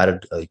course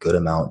added a good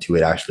amount to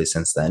it actually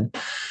since then.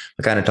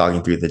 We're kind of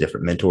talking through the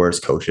different mentors,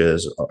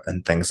 coaches,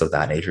 and things of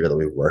that nature that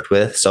we've worked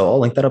with. So I'll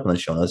link that up in the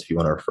show notes if you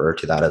want to refer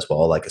to that as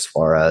well, like as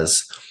far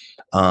as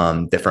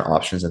different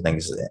options and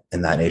things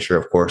in that nature.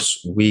 Of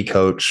course, we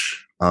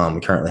coach. We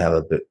currently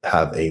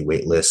have a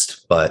wait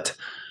list, but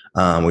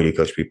we do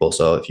coach people.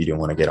 So if you do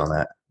want to get on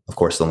that, of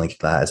course, the link to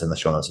that is in the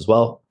show notes as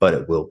well, but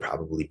it will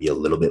probably be a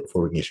little bit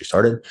before we can get you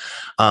started.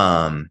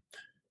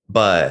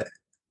 But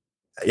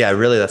yeah,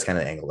 really, that's kind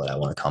of the angle that I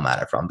want to come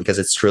at it from because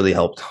it's truly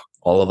helped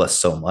all of us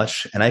so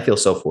much. And I feel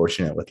so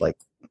fortunate with like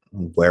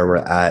where we're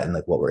at and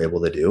like what we're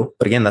able to do.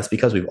 But again, that's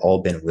because we've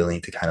all been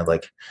willing to kind of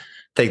like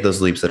take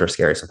those leaps that are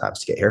scary sometimes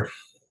to get here.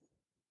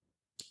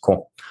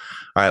 Cool.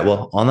 All right.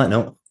 Well, on that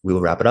note, we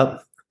will wrap it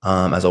up.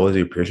 As always,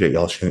 we appreciate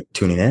y'all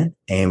tuning in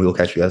and we will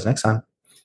catch you guys next time.